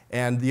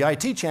 And the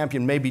IT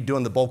champion may be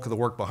doing the bulk of the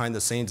work behind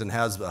the scenes and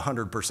has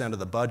 100% of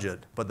the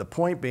budget. But the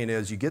point being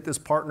is you get this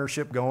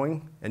partnership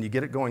going and you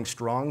get it going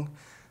strong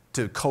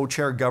to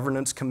co-chair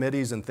governance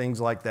committees and things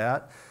like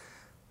that.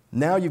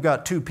 Now you've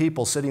got 2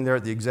 people sitting there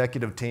at the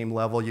executive team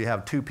level. You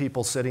have 2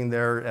 people sitting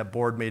there at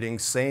board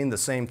meetings saying the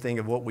same thing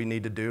of what we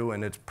need to do.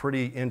 And it's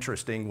pretty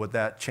interesting what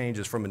that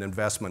changes from an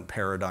investment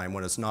paradigm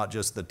when it's not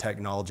just the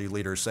technology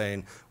leader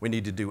saying we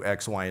need to do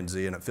X, Y, and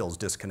Z, and it feels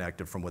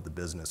disconnected from what the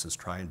business is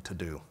trying to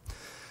do.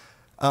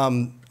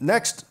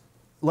 Next,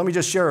 let me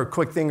just share a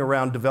quick thing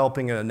around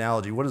developing an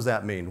analogy. What does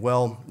that mean?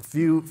 Well, a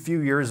few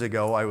years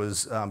ago, I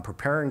was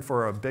preparing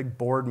for a big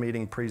board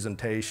meeting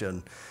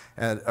presentation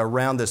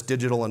around this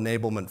digital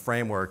enablement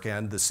framework,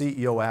 and the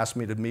CEO asked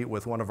me to meet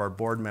with one of our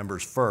board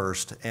members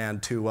first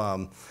and to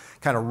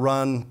kind of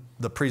run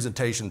the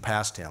presentation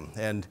past him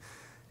and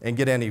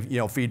get any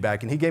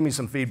feedback. And he gave me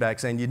some feedback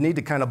saying you need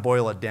to kind of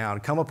boil it down,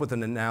 come up with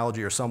an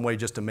analogy or some way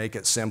just to make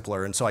it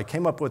simpler. And so I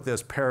came up with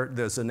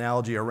this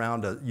analogy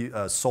around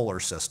a solar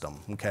system,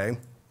 okay?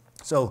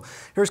 So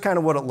here's kind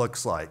of what it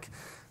looks like.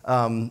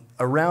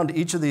 Around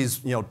each of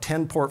these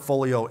 10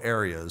 portfolio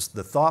areas,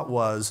 the thought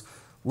was,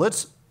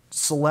 let's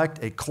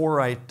select a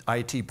core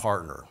IT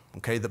partner,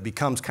 okay, that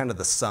becomes kind of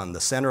the sun, the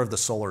center of the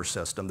solar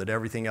system that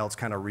everything else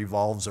kind of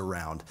revolves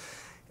around.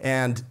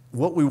 And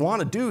what we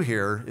want to do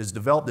here is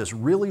develop this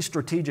really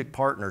strategic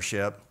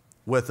partnership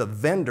with a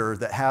vendor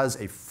that has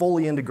a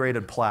fully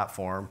integrated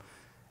platform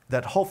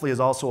that hopefully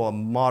is also a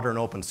modern,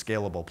 open,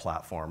 scalable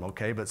platform,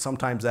 okay? But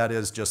sometimes that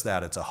is just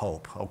that, it's a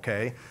hope,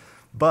 okay?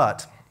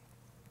 But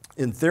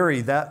in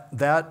theory,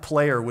 that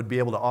player would be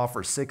able to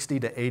offer 60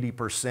 to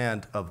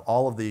 80% of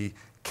all of the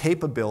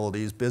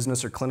capabilities,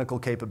 business or clinical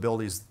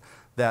capabilities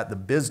that the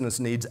business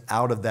needs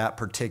out of that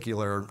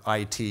particular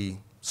IT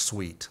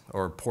suite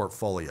or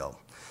portfolio.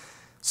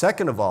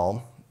 Second of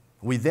all,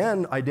 we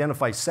then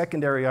identify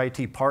secondary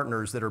IT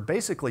partners that are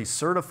basically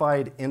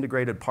certified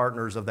integrated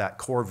partners of that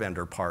core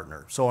vendor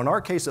partner. So in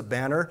our case at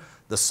Banner,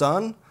 the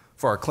sun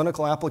for our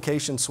clinical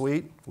application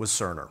suite was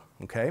Cerner,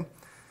 okay?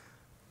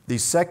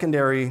 These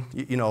secondary,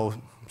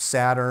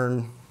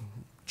 Saturn,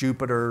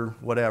 Jupiter,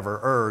 whatever,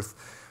 Earth,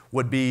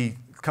 would be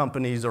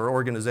companies or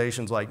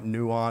organizations like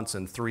Nuance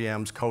and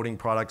 3M's coding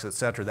products, et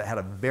cetera, that had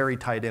a very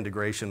tight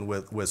integration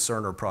with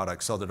Cerner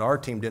products so that our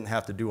team didn't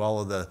have to do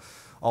all of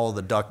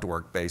the duct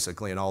work,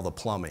 basically, and all the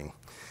plumbing.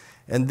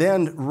 And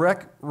then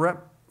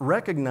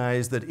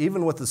recognize that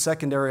even with the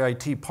secondary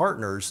IT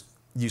partners,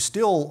 you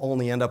still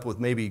only end up with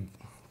maybe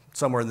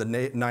somewhere in the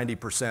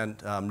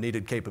 90%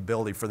 needed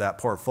capability for that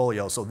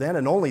portfolio. So then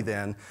and only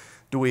then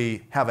do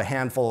we have a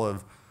handful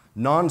of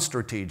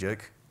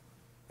non-strategic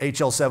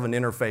HL7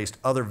 interfaced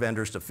other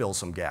vendors to fill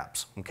some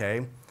gaps,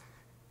 okay?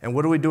 And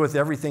what do we do with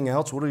everything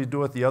else? What do we do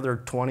with the other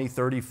 20,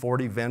 30,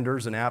 40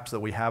 vendors and apps that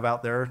we have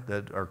out there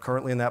that are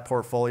currently in that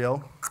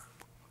portfolio?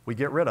 We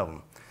get rid of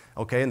them,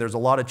 okay? And there's a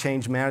lot of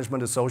change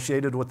management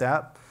associated with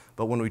that.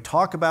 But when we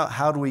talk about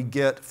how do we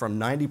get from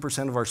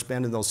 90% of our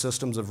spend in those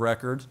systems of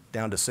record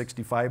down to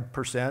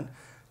 65%,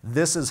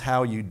 this is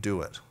how you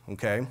do it,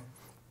 okay?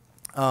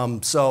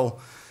 So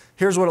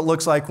here's what it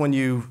looks like when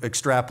you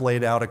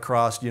extrapolate out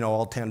across,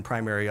 all 10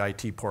 primary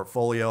IT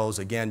portfolios.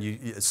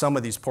 Again, some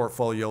of these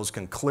portfolios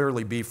can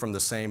clearly be from the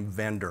same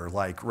vendor,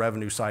 like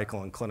revenue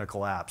cycle and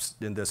clinical apps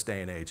in this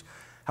day and age.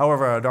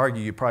 However, I'd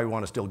argue you probably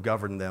want to still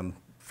govern them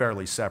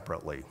fairly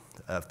separately,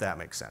 if that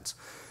makes sense.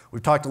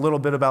 We've talked a little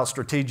bit about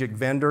strategic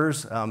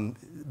vendors.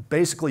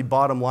 Basically,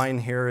 bottom line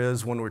here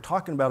is when we're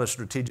talking about a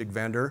strategic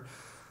vendor,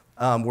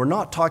 we're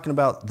not talking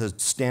about the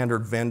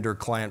standard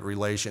vendor-client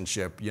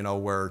relationship,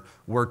 where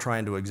we're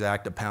trying to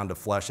exact a pound of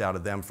flesh out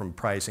of them from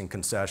pricing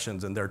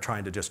concessions and they're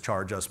trying to just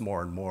charge us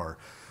more and more.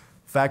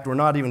 In fact, we're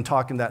not even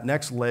talking that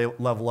next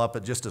level up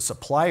at just a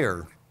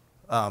supplier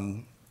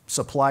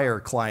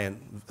client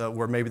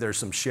where maybe there's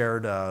some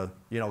shared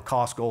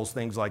cost goals,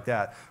 things like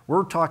that.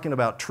 We're talking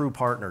about true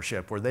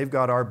partnership where they've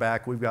got our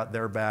back, we've got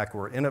their back,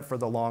 we're in it for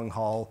the long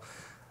haul.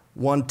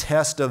 One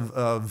test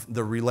of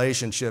the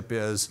relationship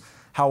is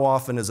how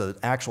often as an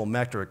actual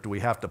metric do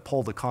we have to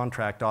pull the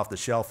contract off the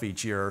shelf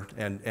each year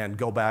and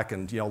go back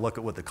and look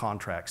at what the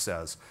contract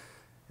says.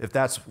 If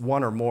that's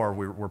one or more,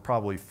 we're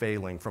probably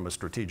failing from a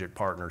strategic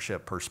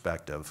partnership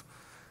perspective.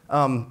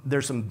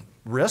 There's some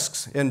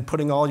risks in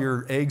putting all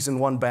your eggs in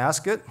one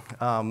basket.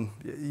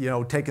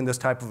 Taking this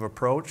type of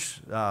approach,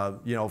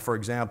 for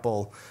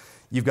example,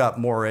 you've got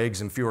more eggs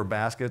and fewer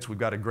baskets. We've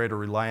got a greater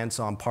reliance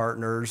on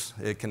partners.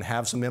 It can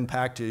have some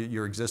impact to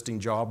your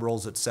existing job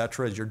roles, et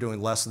cetera, as you're doing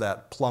less of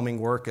that plumbing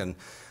work and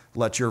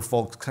let your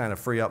folks kind of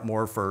free up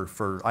more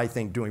for I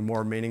think, doing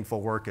more meaningful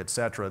work, et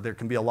cetera. There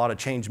can be a lot of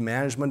change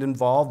management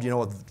involved,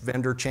 with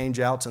vendor change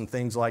outs and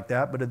things like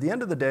that. But at the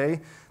end of the day,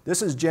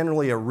 this is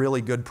generally a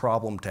really good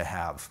problem to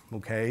have,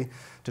 okay,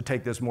 to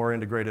take this more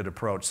integrated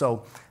approach.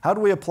 So how do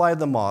we apply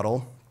the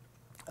model?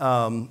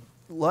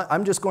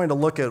 I'm just going to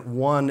look at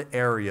one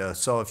area.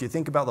 So if you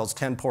think about those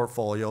 10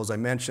 portfolios, I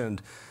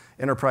mentioned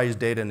enterprise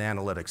data and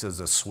analytics as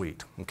a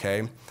suite,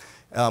 okay?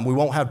 We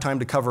won't have time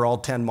to cover all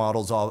 10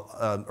 models,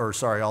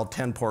 all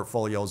 10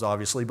 portfolios,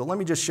 obviously, but let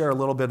me just share a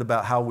little bit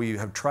about how we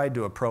have tried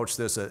to approach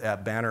this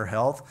at Banner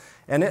Health.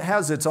 And it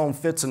has its own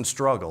fits and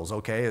struggles,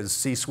 okay? As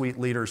C-suite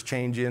leaders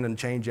change in and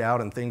change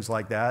out and things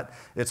like that,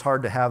 it's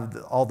hard to have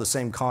all the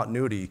same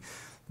continuity.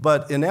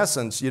 But in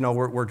essence,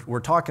 we're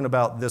talking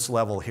about this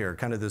level here,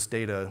 kind of this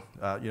data,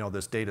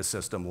 this data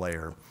system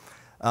layer.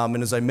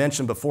 And as I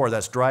mentioned before,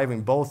 that's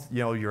driving both,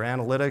 your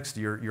analytics,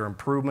 your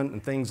improvement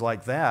and things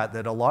like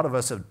that a lot of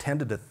us have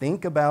tended to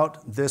think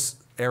about this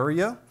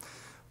area,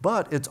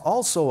 but it's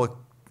also a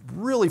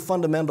really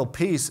fundamental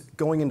piece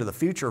going into the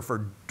future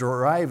for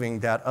driving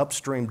that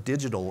upstream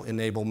digital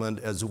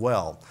enablement as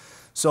well.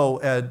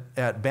 So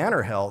at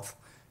Banner Health,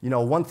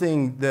 one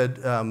thing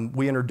that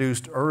we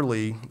introduced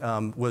early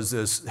was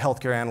this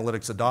healthcare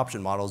analytics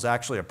adoption model. It's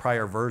actually a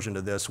prior version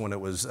to this when it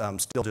was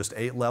still just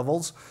 8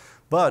 levels.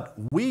 But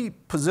we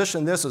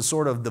positioned this as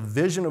sort of the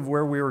vision of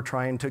where we were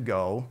trying to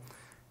go,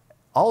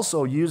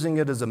 also using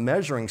it as a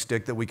measuring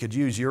stick that we could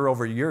use year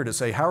over year to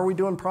say, how are we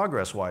doing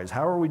progress-wise?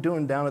 How are we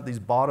doing down at these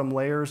bottom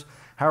layers?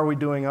 How are we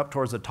doing up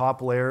towards the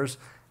top layers?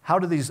 How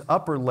do these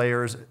upper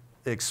layers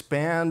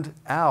expand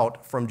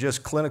out from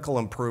just clinical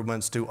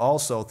improvements to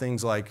also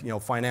things like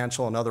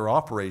financial and other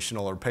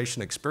operational or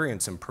patient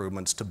experience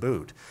improvements to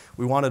boot?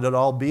 We wanted it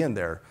all be in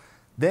there.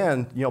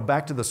 Then,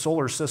 back to the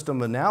solar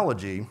system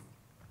analogy,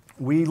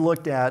 we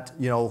looked at,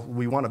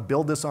 we want to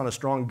build this on a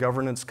strong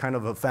governance kind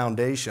of a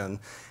foundation.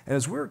 And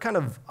as we were kind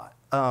of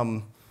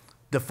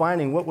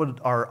defining what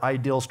would our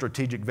ideal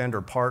strategic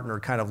vendor partner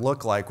kind of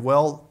look like,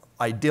 well,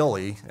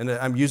 ideally, and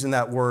I'm using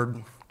that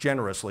word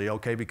generously,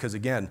 okay, because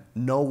again,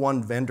 no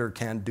one vendor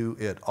can do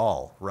it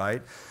all,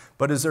 right?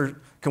 But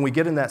can we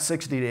get in that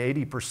 60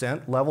 to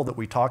 80% level that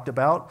we talked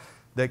about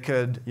that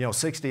could,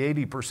 60,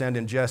 80%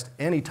 ingest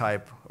any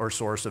type or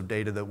source of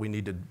data that we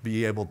need to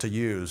be able to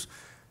use?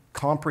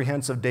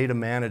 Comprehensive data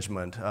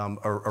management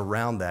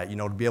around that,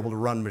 to be able to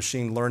run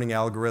machine learning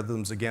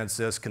algorithms against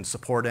this, can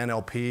support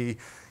NLP,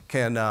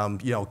 can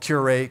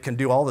curate, can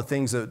do all the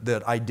things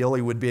that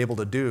ideally would be able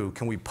to do.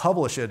 Can we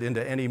publish it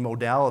into any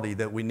modality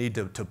that we need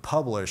to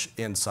publish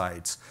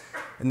insights?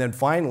 And then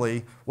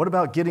finally, what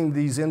about getting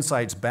these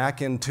insights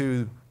back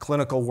into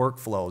clinical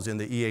workflows in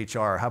the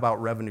EHR? How about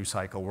revenue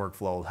cycle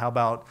workflows? How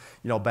about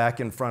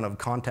back in front of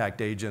contact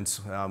agents,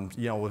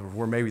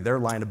 where maybe their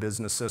line of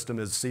business system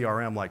is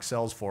CRM like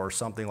Salesforce,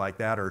 something like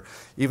that, or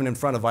even in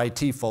front of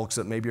IT folks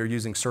that maybe are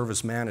using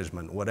service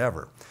management,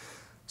 whatever.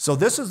 So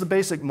this is the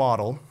basic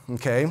model,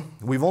 okay?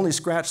 We've only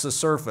scratched the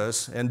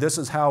surface, and this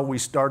is how we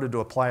started to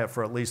apply it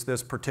for at least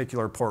this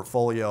particular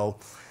portfolio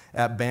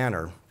at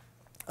Banner.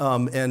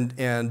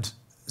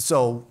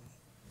 So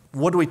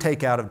what do we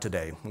take out of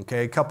today?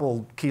 Okay, a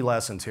couple key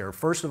lessons here.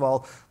 First of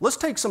all, let's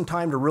take some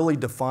time to really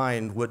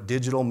define what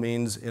digital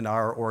means in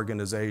our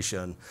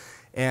organization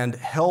and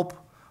help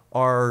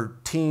our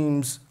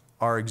teams,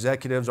 our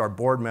executives, our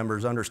board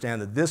members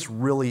understand that this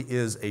really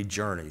is a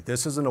journey.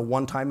 This isn't a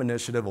one-time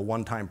initiative, a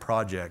one-time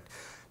project.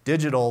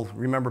 Digital,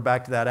 remember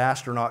back to that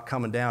astronaut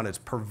coming down, it's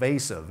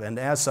pervasive. And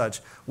as such,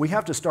 we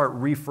have to start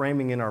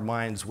reframing in our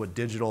minds what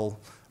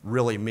digital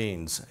really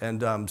means.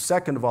 And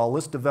second of all,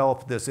 let's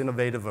develop this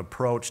innovative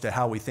approach to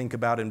how we think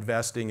about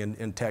investing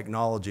in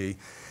technology.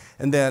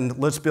 And then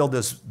let's build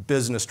this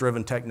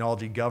business-driven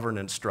technology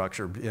governance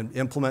structure and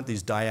implement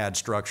these dyad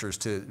structures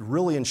to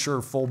really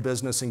ensure full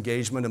business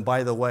engagement. And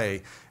by the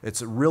way, it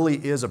really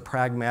is a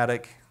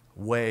pragmatic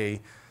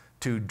way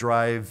to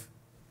drive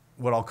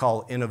what I'll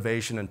call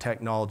innovation and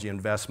technology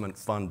investment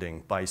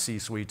funding by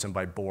C-suites and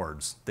by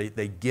boards.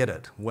 They get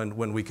it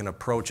when we can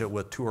approach it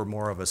with 2 or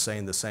more of us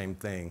saying the same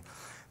thing.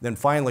 Then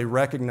finally,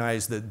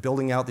 recognize that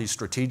building out these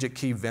strategic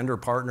key vendor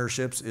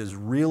partnerships is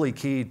really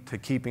key to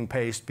keeping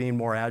pace, being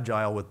more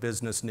agile with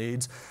business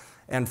needs.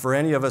 And for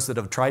any of us that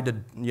have tried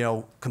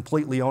to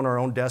completely own our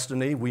own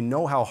destiny, we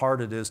know how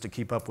hard it is to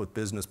keep up with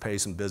business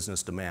pace and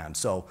business demand.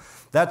 So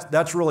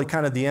that's really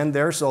kind of the end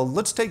there. So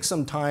let's take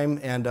some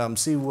time and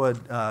see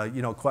what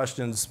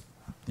questions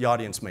the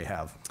audience may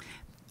have.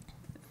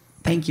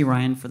 Thank you,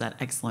 Ryan, for that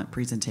excellent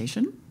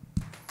presentation.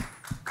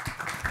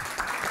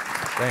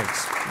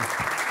 Thanks.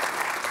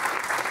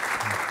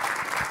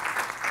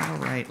 All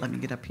right, let me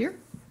get up here.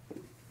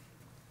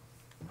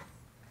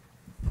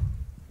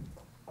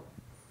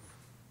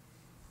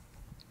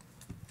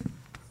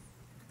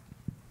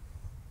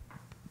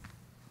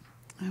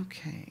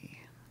 Okay,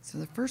 so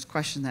the first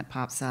question that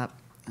pops up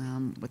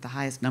with the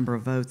highest number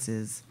of votes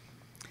is,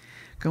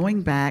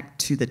 going back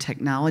to the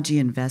technology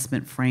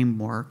investment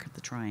framework,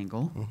 the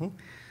triangle,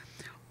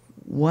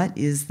 what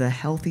is the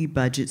healthy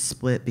budget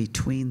split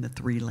between the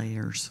 3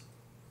 layers?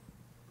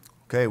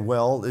 Okay,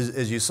 well,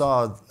 as you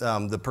saw,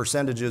 the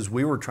percentages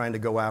we were trying to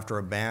go after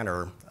a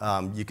Banner,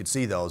 you could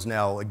see those.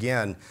 Now,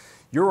 again,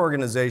 your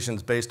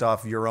organizations, based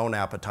off your own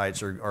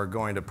appetites, are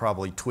going to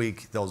probably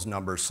tweak those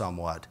numbers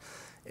somewhat.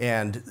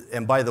 And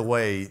by the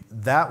way,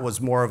 that was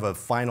more of a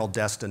final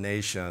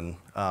destination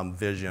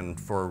vision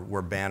for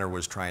where Banner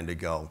was trying to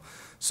go.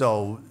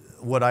 So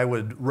what I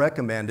would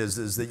recommend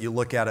is that you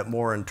look at it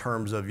more in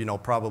terms of,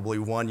 probably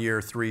 1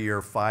 year, 3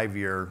 year, 5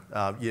 year,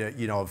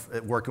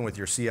 working with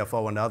your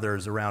CFO and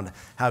others around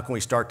how can we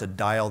start to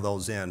dial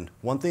those in.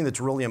 One thing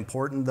that's really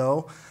important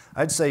though,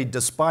 I'd say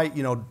despite,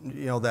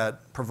 that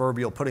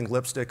proverbial putting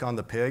lipstick on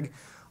the pig,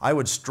 I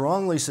would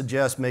strongly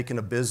suggest making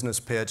a business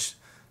pitch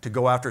to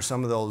go after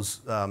some of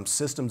those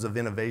systems of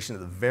innovation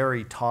at the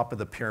very top of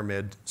the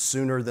pyramid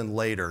sooner than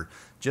later,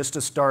 just to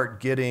start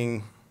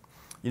getting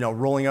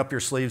rolling up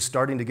your sleeves,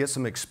 starting to get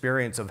some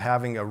experience of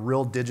having a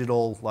real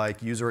digital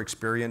user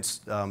experience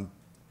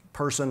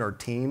person or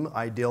team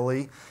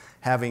ideally,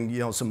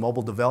 having some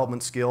mobile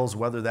development skills,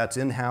 whether that's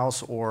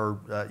in-house or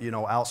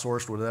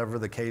outsourced, whatever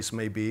the case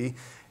may be,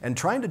 and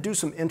trying to do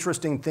some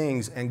interesting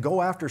things and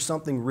go after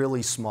something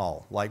really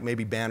small, like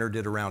maybe Banner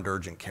did around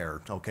urgent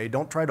care. Okay,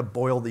 don't try to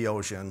boil the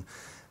ocean,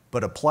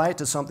 but apply it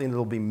to something that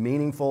will be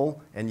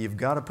meaningful, and you've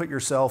got to put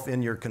yourself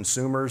in your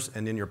consumers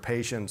and in your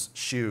patients'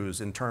 shoes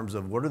in terms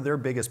of what are their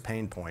biggest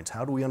pain points,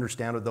 how do we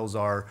understand what those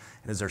are,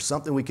 and is there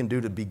something we can do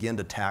to begin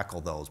to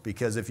tackle those?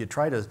 Because if you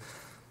try to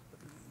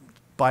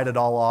bite it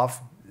all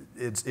off,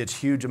 it's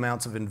huge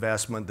amounts of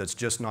investment that's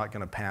just not going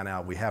to pan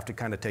out. We have to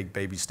kind of take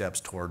baby steps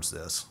towards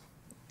this.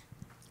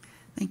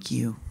 Thank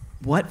you.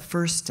 What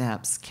first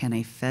steps can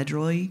a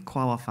federally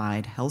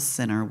qualified health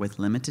center with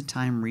limited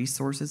time,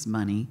 resources,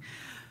 money,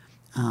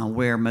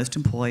 where most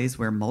employees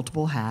wear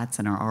multiple hats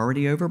and are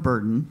already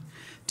overburdened,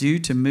 do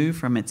to move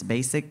from its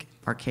basic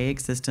archaic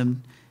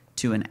system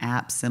to an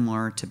app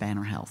similar to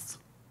Banner Health?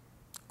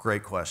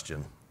 Great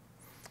question.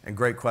 And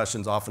great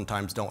questions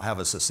oftentimes don't have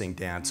a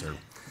succinct answer.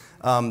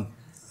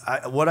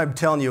 What I'm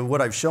telling you,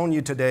 what I've shown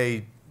you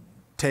today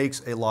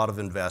takes a lot of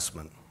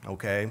investment,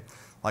 okay?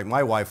 Like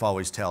my wife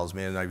always tells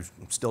me, and I'm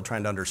still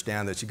trying to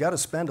understand this, you got to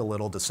spend a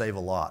little to save a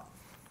lot.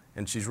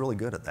 And she's really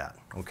good at that,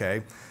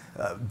 okay?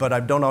 But I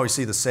don't always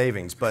see the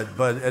savings. But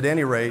at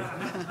any rate,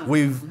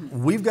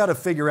 we've got to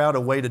figure out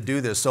a way to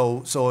do this.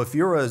 So if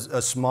you're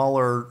a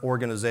smaller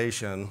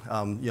organization,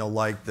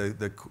 like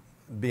the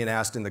being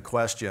asked in the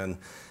question,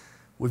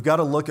 we've got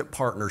to look at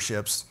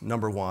partnerships,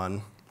 number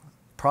one.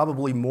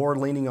 Probably more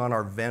leaning on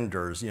our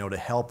vendors, to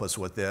help us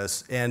with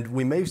this. And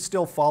we may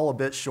still fall a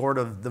bit short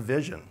of the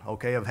vision,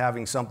 okay, of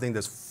having something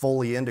that's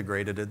fully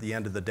integrated at the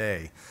end of the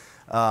day.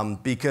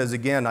 Because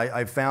again,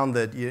 I found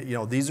that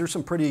these are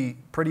some pretty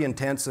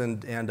intense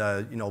and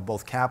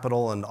both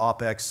capital and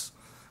OpEx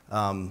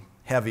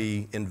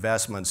heavy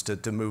investments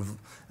to move.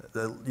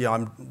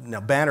 Now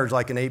Banner's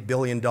like an $8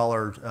 billion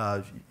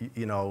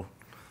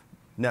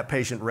net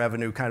patient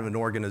revenue kind of an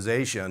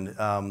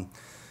organization.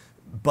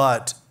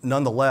 But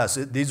nonetheless,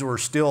 these were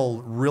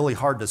still really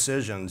hard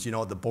decisions,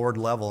 at the board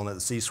level and at the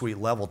C-suite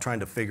level,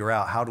 trying to figure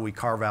out how do we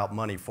carve out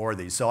money for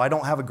these. So I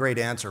don't have a great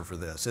answer for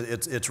this.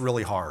 It's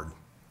really hard.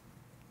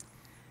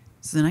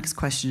 So the next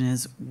question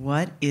is,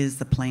 what is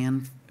the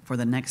plan for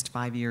the next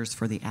 5 years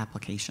for the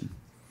application,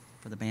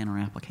 for the Banner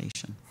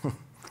application?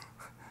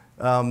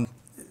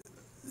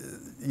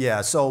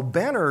 Yeah, so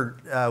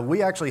Banner,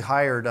 we actually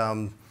hired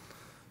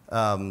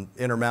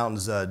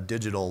Intermountain's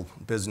digital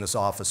business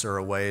officer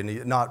away,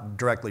 and not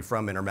directly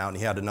from Intermountain.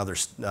 He had another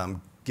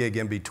gig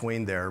in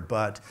between there,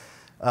 but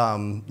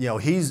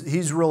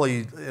he's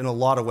really in a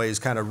lot of ways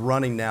kind of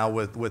running now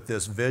with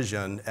this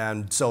vision,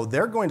 and so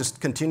they're going to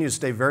continue to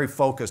stay very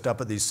focused up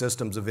at these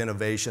systems of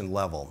innovation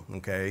level.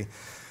 Okay,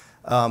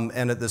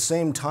 and at the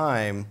same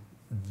time,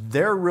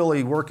 they're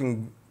really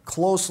working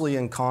closely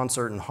in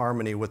concert and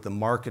harmony with the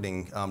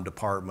marketing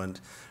department.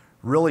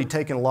 Really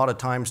taking a lot of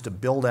times to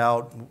build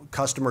out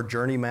customer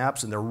journey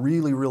maps, and they're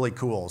really, really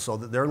cool. So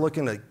they're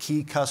looking at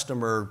key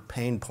customer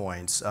pain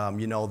points,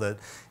 that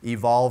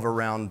evolve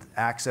around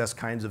access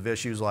kinds of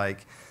issues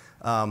like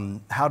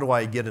how do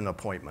I get an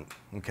appointment,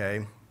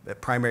 okay,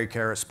 at primary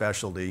care, at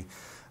specialty.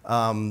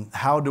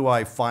 How do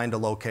I find a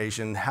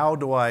location? How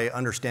do I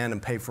understand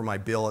and pay for my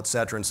bill, et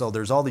cetera? And so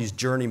there's all these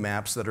journey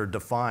maps that are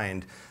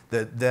defined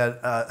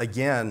that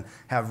again,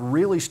 have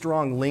really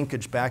strong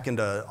linkage back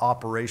into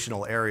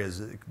operational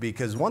areas.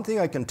 Because one thing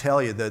I can tell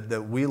you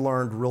that we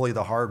learned really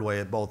the hard way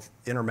at both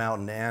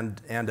Intermountain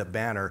and at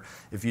Banner,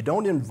 if you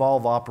don't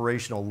involve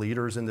operational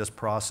leaders in this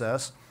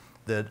process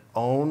that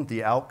own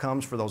the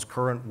outcomes for those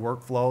current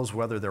workflows,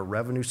 whether they're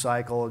revenue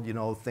cycle,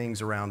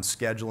 things around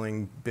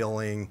scheduling,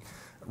 billing,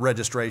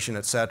 registration,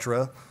 et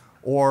cetera,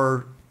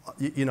 or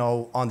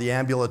on the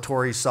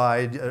ambulatory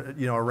side,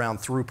 around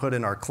throughput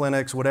in our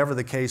clinics, whatever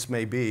the case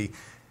may be,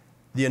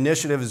 the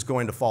initiative is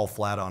going to fall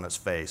flat on its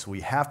face.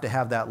 We have to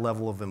have that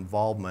level of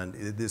involvement.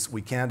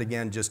 We can't,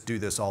 again, just do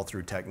this all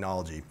through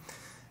technology.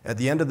 At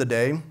the end of the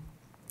day,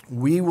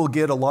 we will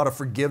get a lot of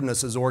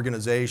forgiveness as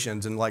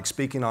organizations, and like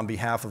speaking on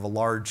behalf of a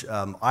large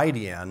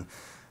IDN,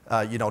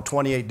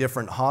 28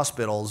 different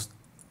hospitals,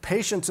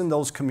 patients in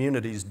those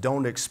communities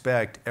don't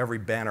expect every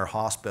Banner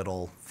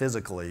hospital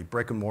physically,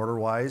 brick and mortar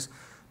wise,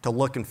 to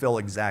look and feel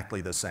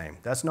exactly the same.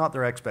 That's not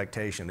their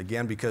expectation,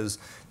 again, because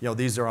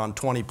these are on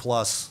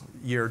 20+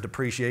 year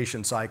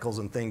depreciation cycles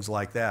and things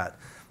like that.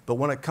 But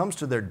when it comes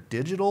to their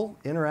digital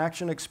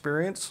interaction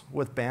experience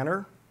with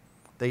Banner,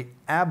 they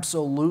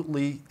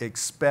absolutely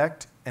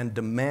expect and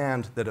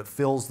demand that it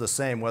feels the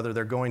same, whether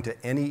they're going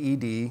to any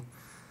ED,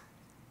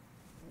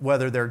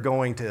 whether they're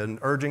going to an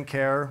urgent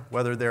care,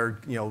 whether they're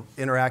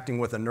interacting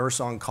with a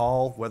nurse on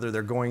call, whether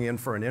they're going in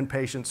for an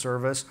inpatient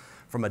service.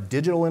 From a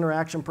digital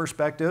interaction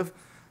perspective,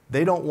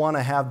 they don't want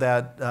to have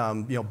that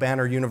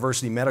Banner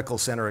University Medical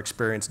Center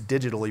experience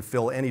digitally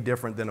feel any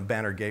different than a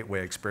Banner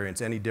Gateway experience,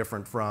 any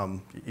different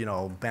from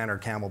Banner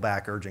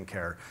Camelback Urgent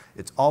Care.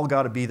 It's all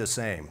got to be the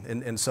same.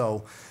 And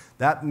so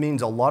that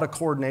means a lot of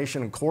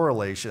coordination and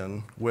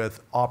correlation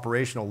with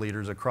operational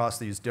leaders across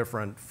these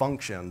different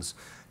functions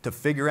to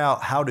figure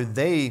out how do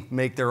they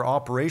make their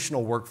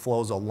operational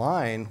workflows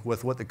align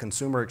with what the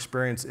consumer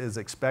experience is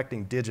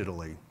expecting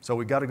digitally. So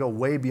we got to go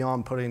way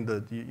beyond putting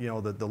the,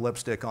 the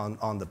lipstick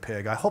on the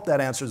pig. I hope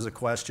that answers the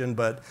question,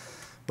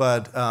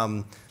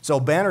 so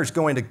Banner's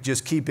going to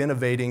just keep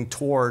innovating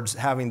towards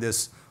having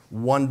this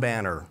one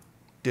banner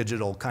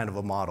digital kind of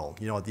a model,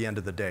 at the end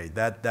of the day.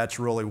 That's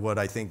really what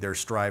I think they're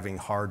striving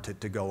hard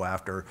to go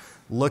after.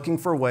 Looking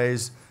for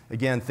ways,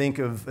 again, think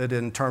of it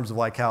in terms of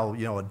like how,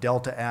 a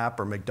Delta app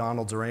or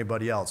McDonald's or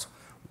anybody else.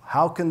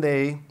 How can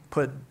they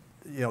put,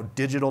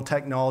 digital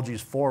technologies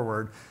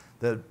forward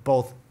that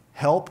both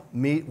help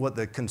meet what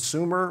the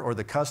consumer or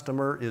the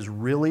customer is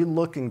really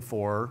looking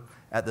for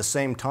at the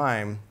same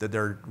time that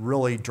they're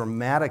really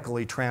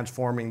dramatically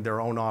transforming their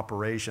own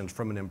operations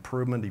from an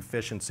improvement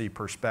efficiency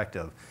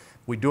perspective.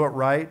 We do it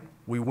right,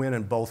 we win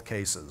in both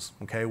cases,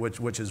 okay,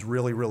 which is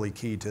really, really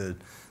key to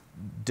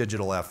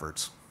digital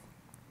efforts.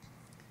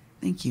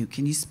 Thank you.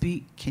 Can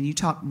you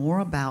talk more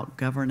about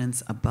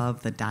governance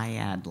above the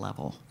dyad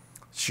level?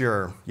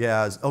 Sure,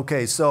 yeah.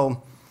 Okay,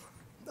 so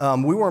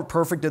we weren't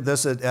perfect at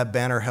this at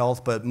Banner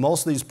Health, but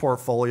most of these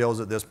portfolios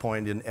at this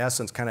point, in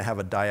essence, kind of have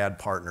a dyad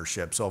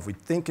partnership. So if we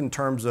think in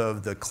terms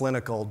of the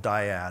clinical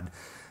dyad,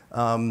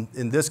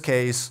 in this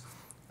case,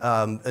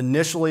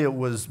 initially it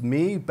was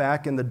me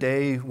back in the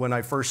day when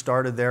I first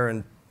started there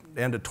in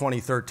end of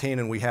 2013,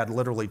 and we had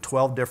literally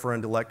 12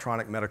 different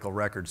electronic medical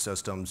record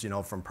systems,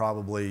 from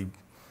probably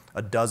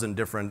a dozen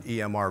different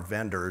EMR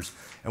vendors.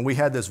 And we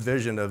had this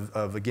vision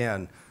of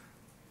again,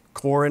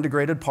 core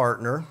integrated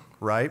partner,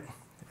 right?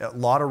 A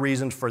lot of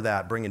reasons for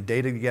that, bringing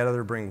data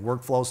together, bringing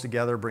workflows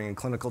together, bringing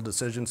clinical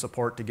decision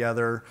support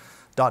together, ...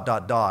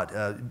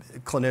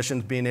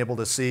 Clinicians being able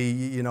to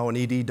see, an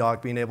ED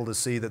doc being able to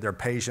see that their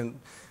patient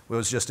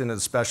was just in a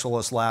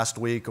specialist last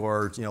week,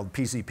 or,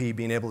 PCP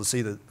being able to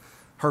see that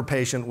her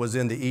patient was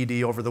in the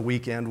ED over the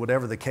weekend,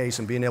 whatever the case,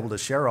 and being able to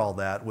share all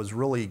that was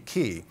really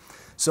key.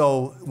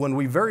 So when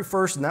we very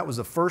first, and that was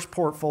the first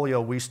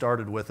portfolio we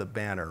started with at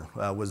Banner,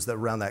 was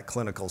around that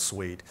clinical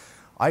suite.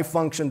 I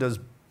functioned as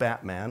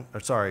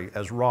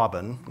as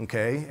Robin,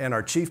 okay, and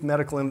our Chief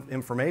Medical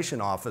Information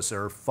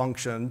Officer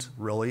functioned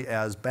really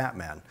as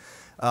Batman.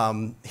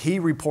 He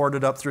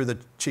reported up through the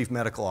Chief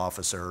Medical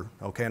Officer,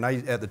 okay, and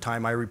at the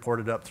time I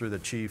reported up through the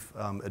Chief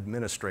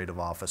Administrative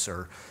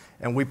Officer,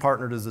 and we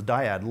partnered as a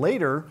dyad.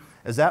 Later,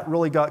 as that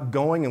really got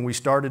going and we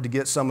started to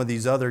get some of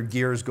these other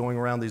gears going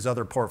around these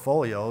other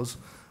portfolios,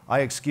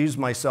 I excused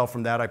myself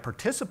from that. I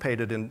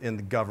participated in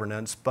the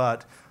governance,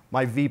 but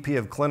my VP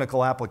of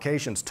clinical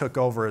applications took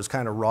over as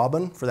kind of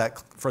Robin for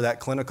that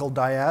clinical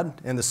dyad,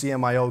 and the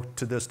CMIO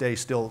to this day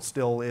still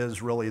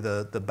is really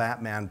the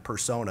Batman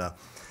persona.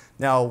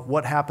 Now,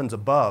 what happens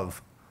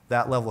above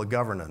that level of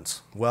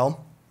governance?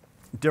 Well,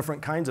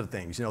 different kinds of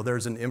things.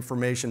 There's an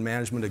information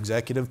management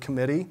executive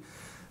committee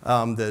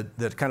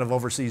that kind of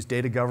oversees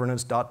data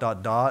governance, ...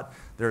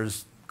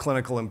 There's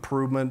clinical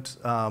improvement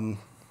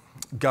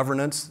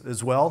governance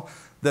as well.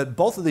 That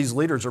both of these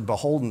leaders are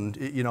beholden,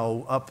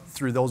 up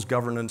through those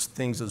governance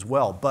things as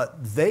well.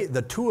 But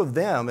the two of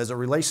them, as it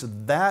relates to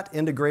that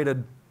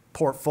integrated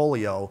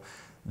portfolio,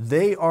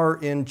 they are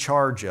in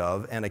charge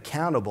of and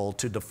accountable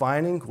to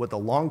defining what the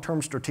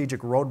long-term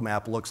strategic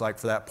roadmap looks like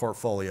for that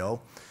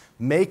portfolio,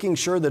 making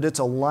sure that it's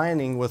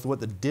aligning with what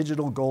the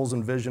digital goals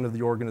and vision of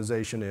the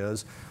organization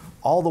is,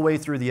 all the way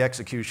through the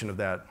execution of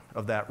that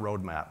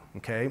roadmap,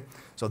 okay?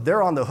 So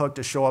they're on the hook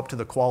to show up to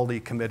the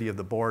quality committee of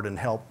the board and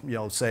help,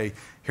 say,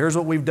 here's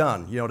what we've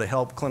done, to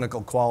help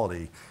clinical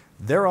quality.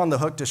 They're on the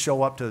hook to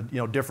show up to,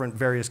 different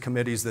various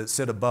committees that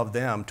sit above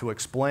them to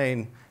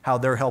explain how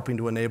they're helping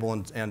to enable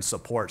and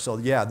support. So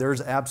yeah,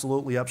 there's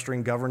absolutely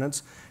upstream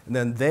governance, and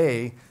then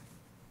they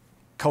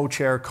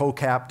co-chair,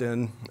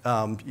 co-captain,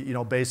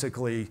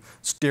 basically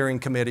steering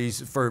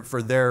committees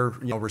for their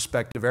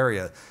respective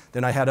area.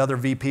 Then I had other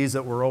VPs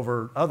that were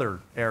over other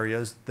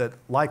areas that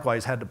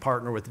likewise had to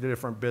partner with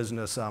different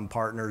business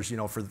partners,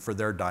 for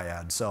their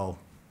dyad. So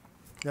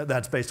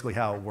that's basically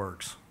how it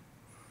works.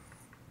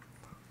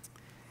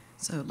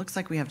 So it looks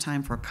like we have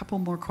time for a couple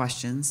more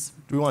questions.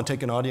 Do we want to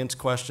take an audience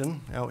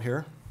question out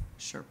here?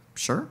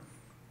 Sure.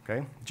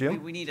 Okay,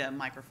 Jim? We need a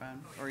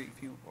microphone, or you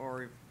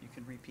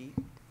can repeat.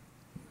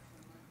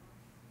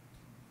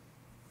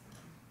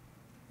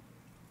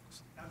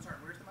 I'm sorry,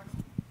 where's the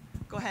microphone?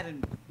 Go ahead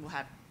and we'll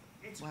have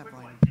It's a Brian.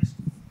 quick one.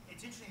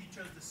 It's interesting you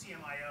chose the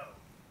CMIO.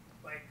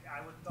 Like,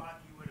 I would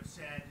thought you would have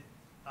said,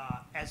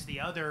 as the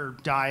other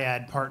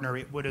dyad partner,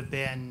 it would have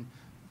been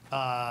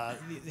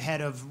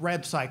head of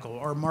rev cycle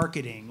or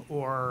marketing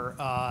or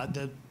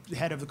the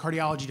head of the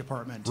cardiology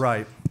department.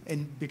 Right.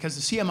 And because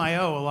the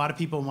CMIO, a lot of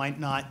people might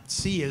not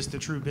see as the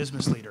true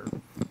business leader.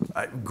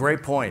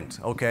 Great point,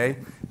 okay?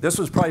 This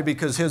was probably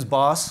because his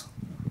boss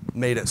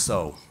made it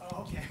so.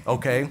 Oh, okay.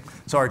 Okay,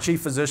 so our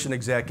chief physician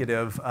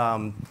executive,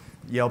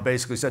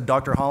 basically said,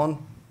 Dr. Holland,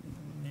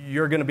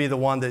 you're going to be the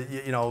one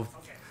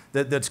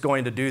that, that's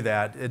going to do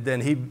that. And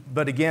then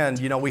but again,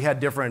 we had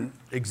different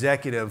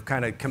executive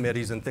kind of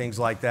committees and things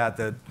like that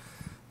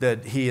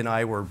that he and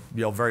I were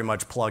very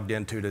much plugged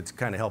into to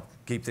kind of help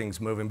keep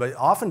things moving. But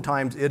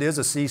oftentimes it is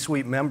a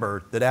C-suite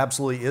member that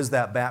absolutely is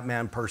that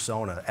Batman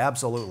persona,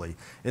 absolutely.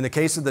 In the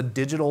case of the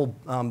digital,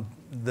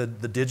 the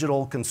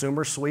digital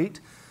consumer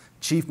suite,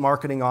 Chief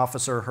Marketing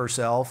Officer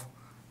herself,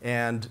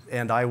 and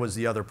I was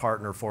the other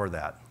partner for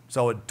that.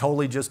 So it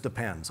totally just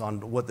depends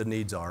on what the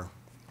needs are.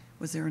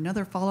 Was there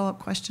another follow-up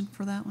question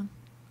for that one?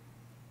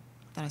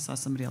 I thought I saw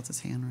somebody else's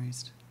hand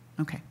raised.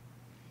 Okay.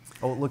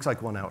 Oh, it looks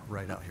like one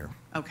right out here.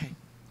 Okay.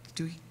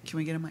 Can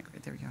we get a mic?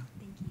 There we go.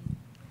 Thank you.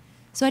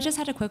 So I just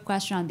had a quick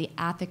question on the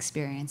app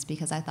experience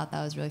because I thought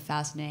that was really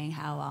fascinating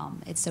how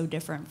it's so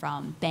different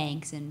from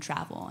banks and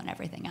travel and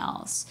everything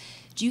else.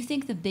 Do you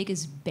think the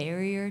biggest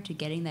barrier to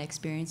getting that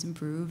experience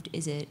improved,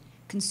 is it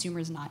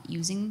consumers not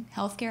using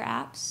healthcare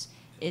apps?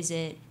 Is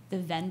it the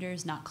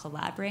vendors not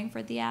collaborating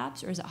for the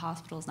apps? Or is it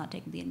hospitals not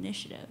taking the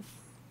initiative?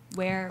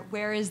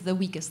 Where is the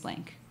weakest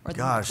link? Or the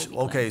Gosh,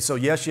 okay, so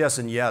yes, yes,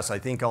 and yes. I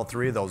think all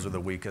three of those are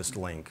the weakest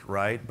link,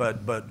 right?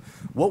 But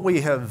what we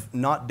have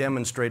not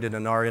demonstrated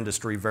in our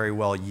industry very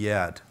well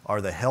yet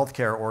are the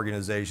healthcare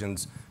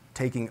organizations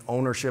taking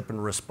ownership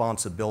and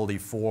responsibility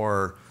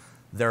for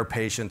their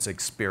patients'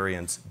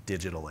 experience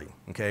digitally,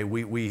 okay?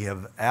 We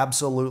have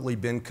absolutely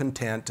been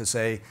content to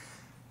say,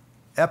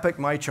 Epic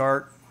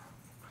MyChart.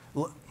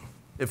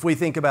 If we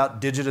think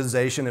about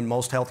digitization in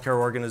most healthcare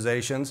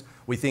organizations,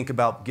 we think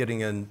about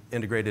getting an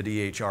integrated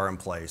EHR in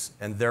place,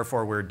 and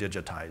therefore we're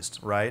digitized,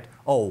 right?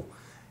 Oh,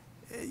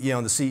 the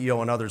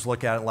CEO and others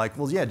look at it like,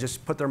 well, yeah,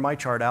 just put their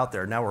MyChart out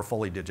there. Now we're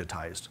fully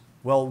digitized.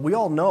 Well, we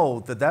all know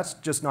that that's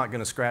just not going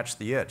to scratch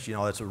the itch.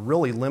 It's a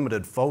really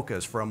limited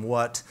focus from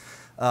what,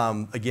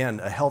 again,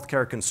 a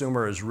healthcare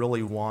consumer is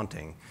really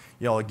wanting.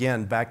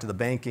 Again, back to the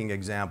banking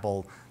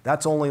example,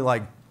 that's only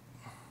like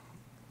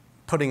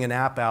putting an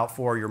app out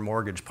for your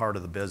mortgage part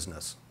of the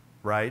business,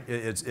 right?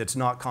 It's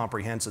not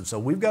comprehensive. So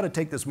we've got to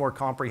take this more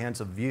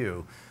comprehensive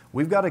view.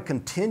 We've got to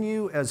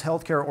continue as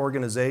healthcare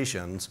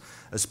organizations,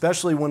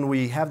 especially when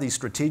we have these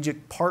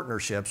strategic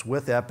partnerships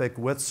with Epic,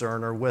 with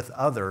Cerner, with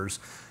others,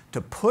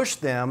 to push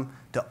them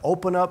to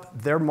open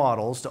up their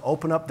models, to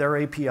open up their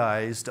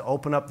APIs, to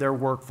open up their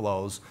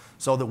workflows,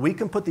 so that we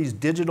can put these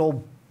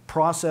digital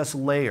process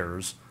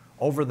layers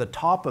over the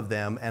top of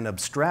them and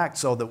abstract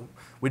so that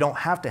we don't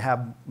have to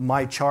have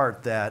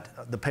MyChart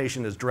that the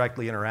patient is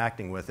directly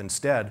interacting with.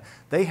 Instead,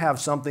 they have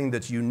something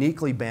that's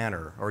uniquely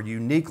Banner or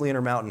uniquely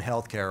Intermountain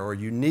Healthcare or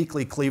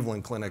uniquely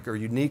Cleveland Clinic or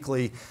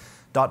uniquely ...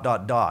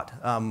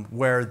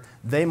 where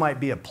they might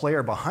be a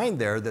player behind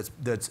there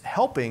that's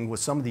helping with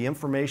some of the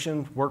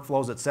information,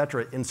 workflows, et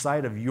cetera,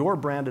 inside of your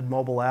branded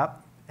mobile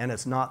app, and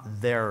it's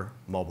not their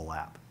mobile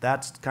app.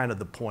 That's kind of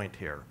the point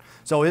here.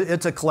 So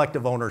it's a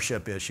collective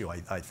ownership issue,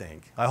 I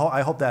think.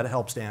 I hope that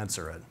helps to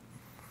answer it.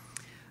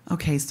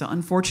 Okay, so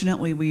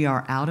unfortunately we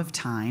are out of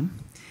time.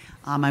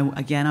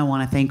 Again, I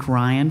want to thank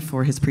Ryan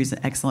for his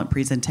excellent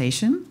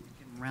presentation.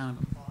 Give him a round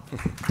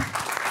of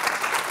applause.